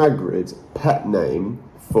was Hagrid's pet name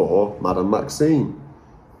for Madame Maxime?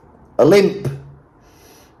 A limp.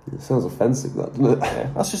 It sounds offensive, that, doesn't it? Yeah,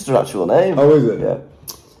 that's just her actual name. Oh, is it? Yeah.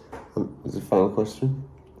 Is it final question?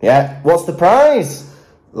 Yeah. What's the prize?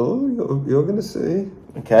 Oh, you're going to see.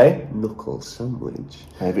 Okay. Knuckle sandwich.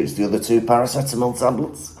 Maybe it's the other 2 paracetamol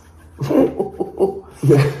tablets.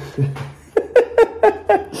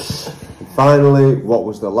 Finally, what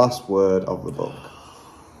was the last word of the book?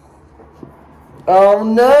 Oh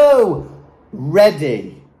no!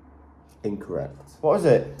 Ready. Incorrect. What is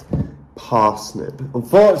it? Parsnip.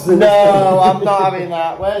 Unfortunately. No, I'm not having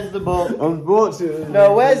that. Where's the book? Unfortunately.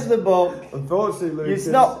 No, where's the book? Unfortunately, Lucas. It's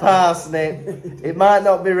not parsnip. It might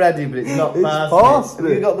not be ready, but it's not It's parsnip.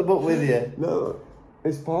 Have you got the book with you? No,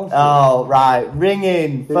 it's parsnip. Oh, right. Ring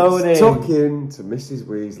in. Phone in. Tuck in to Mrs.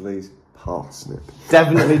 Weasley's parsnip.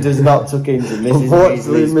 Definitely does not tuck into Mrs.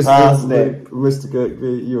 Unfortunately, Weasley's parsnip. Mr.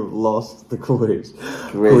 Kirkby, you have lost the quiz.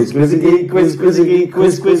 Quiz, quizzy, quiz, quizzy,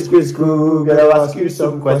 quiz, quiz, quiz, quoo. Gonna ask you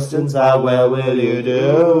some questions, how well will you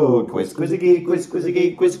do? Quiz, quizzy, quiz,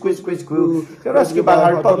 quizzy, quiz, quiz, quiz, quoo. Gonna ask you about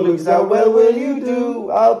Harry Potter, Lucas, how well will you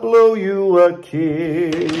do? I'll blow you a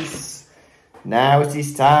kiss. Now it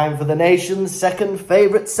is time for the nation's second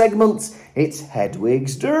favourite segment. It's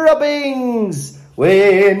Hedwig's Drubbings.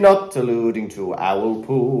 We're not alluding to owl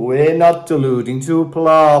poo, we're not alluding to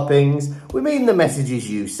ploppings. We mean the messages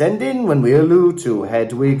you send in when we allude to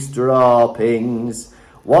Hedwig's droppings.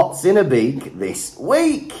 What's in a beak this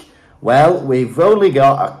week? Well, we've only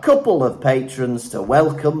got a couple of patrons to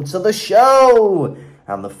welcome to the show.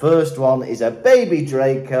 And the first one is a baby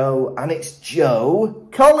Draco, and it's Joe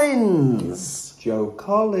Collins. Joe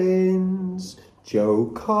Collins. Joe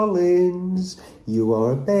Collins, you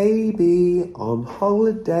are a baby on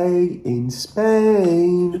holiday in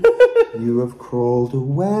Spain. You have crawled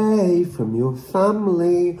away from your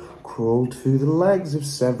family, crawled through the legs of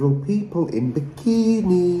several people in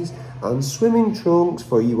bikinis and swimming trunks,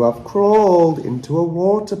 for you have crawled into a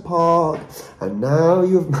water park, and now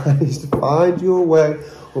you have managed to find your way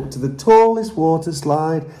up to the tallest water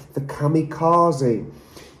slide, the Kamikaze.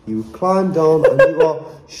 You've climbed on and you are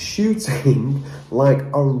shooting like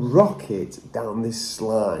a rocket down this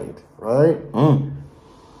slide, right?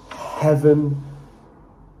 Heaven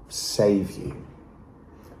save you.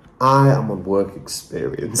 I am on work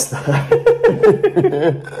experience. I've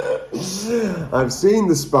seen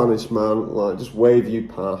the Spanish man just wave you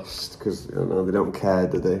past because they don't care,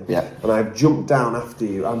 do they? Yeah. And I've jumped down after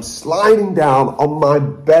you. I'm sliding down on my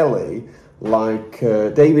belly like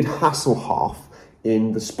David Hasselhoff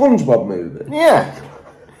in the SpongeBob movie. Yeah.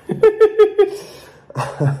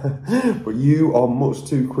 But you are much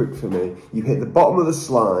too quick for me. You hit the bottom of the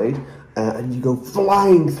slide and you go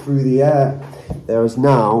flying through the air. There is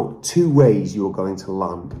now 2 ways you're going to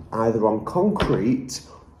land. Either on concrete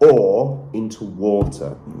or into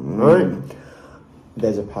water. Right?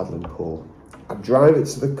 There's a paddling pool. I drive it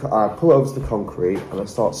to I pull over to the concrete and I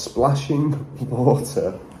start splashing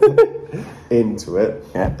water into it.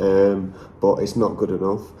 Yeah. But it's not good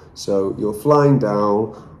enough. So you're flying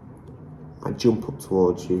down, I jump up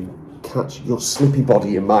towards you, catch your slippy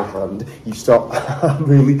body in my hand. You stop. I'm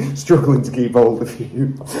really struggling to keep hold of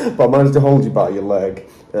you, but I managed to hold you by your leg.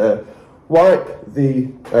 Wipe the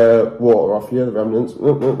water off you, the remnants.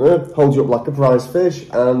 Hold you up like a prize fish,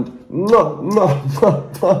 and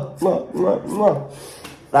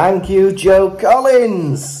Thank you, Joe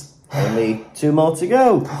Collins. Only 2 more to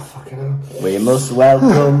go. Oh, fucking hell. We must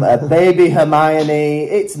welcome a baby Hermione.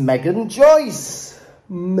 It's Megan Joyce.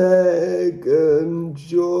 Megan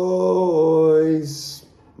Joyce.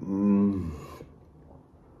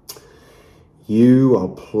 You are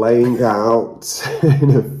playing out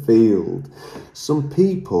in a field. Some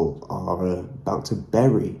people are about to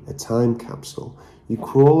bury a time capsule. You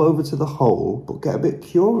crawl over to the hole, but get a bit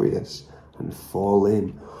curious and fall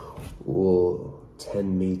in. Whoa,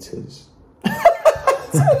 10 metres. 10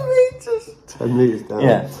 metres? 10 metres down.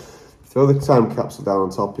 Yeah. Throw the time capsule down on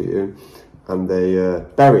top of you, and they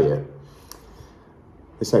bury it.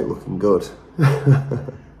 This ain't looking good.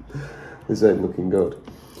 This ain't looking good.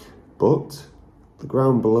 But the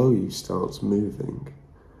ground below you starts moving.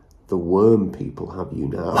 The worm people have you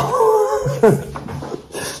now.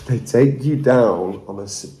 They take you down on a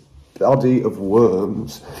body of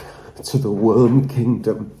worms to the Worm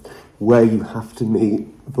Kingdom, where you have to meet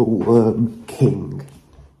the Worm King.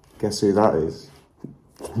 Guess who that is?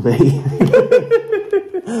 Me.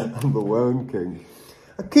 I'm the Worm King.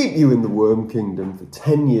 I keep you in the Worm Kingdom for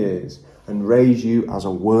 10 years and raise you as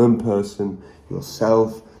a worm person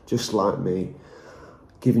yourself, just like me,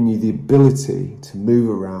 giving you the ability to move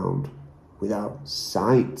around without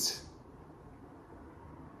sight.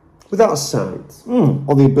 Without sight.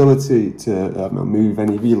 Or the ability to move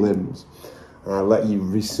any of your limbs. And I let you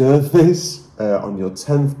resurface on your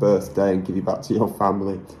 10th birthday and give you back to your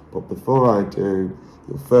family. But before I do,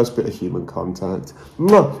 your first bit of human contact, from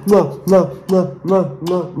the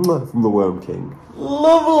Worm King.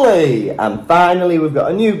 Lovely. And finally, we've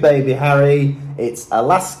got a new baby Harry. It's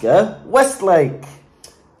Alaska Westlake.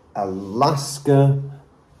 Alaska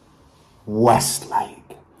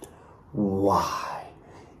Westlake. Why?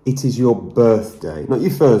 It is your birthday, not your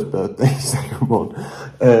first birthday, second one.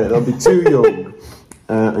 That'll be too young.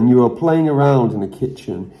 And you are playing around in the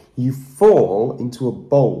kitchen. You fall into a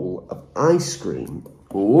bowl of ice cream.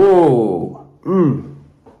 Ooh. And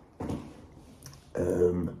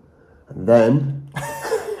then...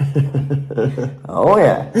 Oh,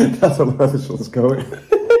 yeah. That's where this one's going.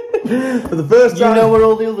 For the first time... You know where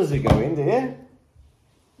all the others are going, do you?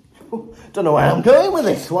 Don't know where I'm going with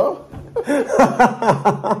this one.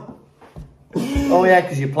 Oh, yeah,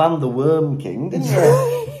 because you planned the Worm King, didn't you?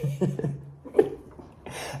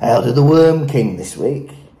 How did the Worm King this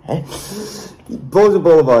week? Eh? Pours a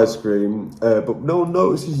bowl of ice cream, but no one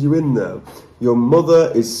notices you in there. Your mother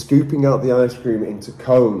is scooping out the ice cream into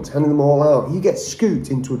cones, handing them all out. You get scooped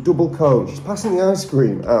into a double cone. She's passing the ice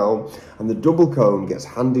cream out, and the double cone gets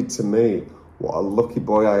handed to me. What a lucky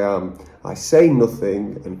boy I am. I say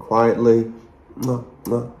nothing, and quietly, and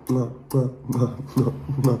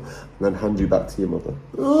then hand you back to your mother.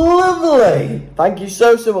 Lovely! Thank you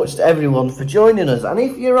so much to everyone for joining us. And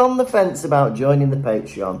if you're on the fence about joining the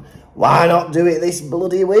Patreon, why not do it this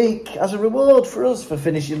bloody week as a reward for us for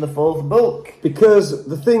finishing the 4th book? Because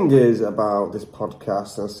the thing is about this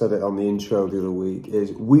podcast, and I said it on the intro the other week,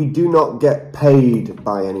 is we do not get paid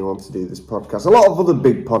by anyone to do this podcast. A lot of other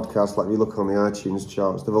big podcasts, like you look on the iTunes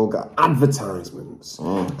charts, they've all got advertisements.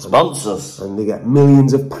 Sponsors. And they get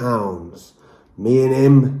millions of pounds. Me and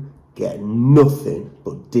him get nothing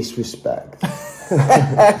but disrespect.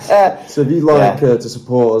 So if you'd like to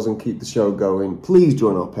support us and keep the show going, please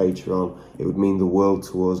join our Patreon. It would mean the world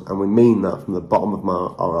to us, and we mean that from the bottom of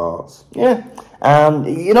our hearts. Yeah,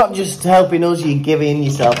 you're not just helping us, you're giving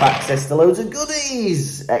yourself access to loads of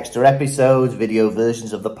goodies. Extra episodes, video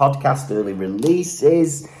versions of the podcast, early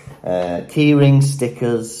releases, keyring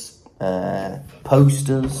stickers,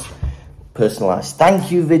 posters, personalised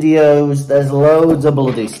thank you videos. There's loads of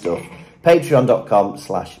bloody stuff.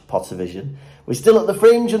 Patreon.com/Pottervision. We're still at the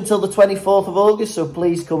Fringe until the 24th of August, so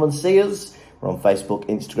please come and see us. We're on Facebook,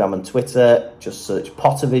 Instagram and Twitter. Just search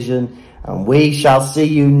Pottervision. And we shall see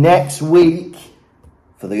you next week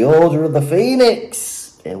for the Order of the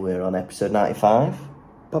Phoenix. Here we're on episode 95.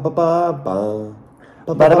 Ba-ba-ba-ba.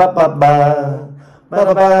 Ba-da-ba-ba-ba.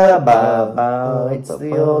 Ba-da-ba-ba-ba. It's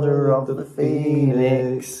the Order of the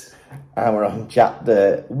Phoenix. And we're on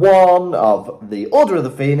chapter 1 of the Order of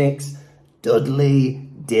the Phoenix, Dudley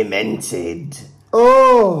Demented.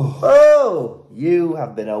 Oh, you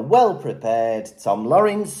have been a well-prepared Tom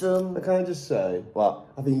Lawrinson. Can I just say, What?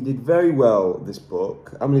 I think you did very well this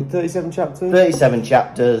book. How many? 37 chapters? 37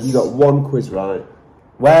 chapters. You got one quiz right.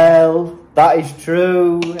 Well, that is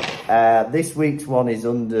true. This week's one is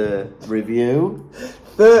under review.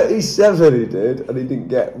 37 he did, and he didn't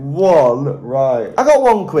get one right. I got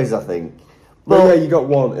one quiz, I think. Well, yeah, you got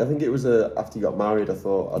one. I think it was after you got married. I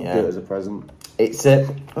thought I'd do it as a present. It's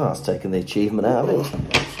that's taken the achievement out of it.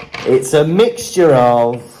 It's a mixture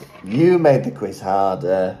of you made the quiz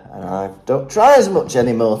harder, and I don't try as much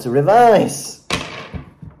anymore to revise.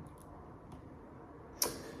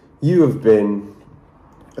 You have been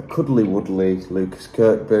a cuddly woodly Lucas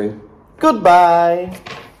Kirkby. Goodbye.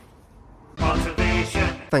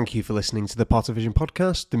 Thank you for listening to the Pottervision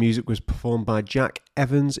podcast. The music was performed by Jack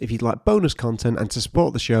Evans. If you'd like bonus content and to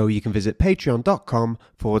support the show, you can visit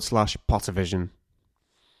patreon.com/Pottervision.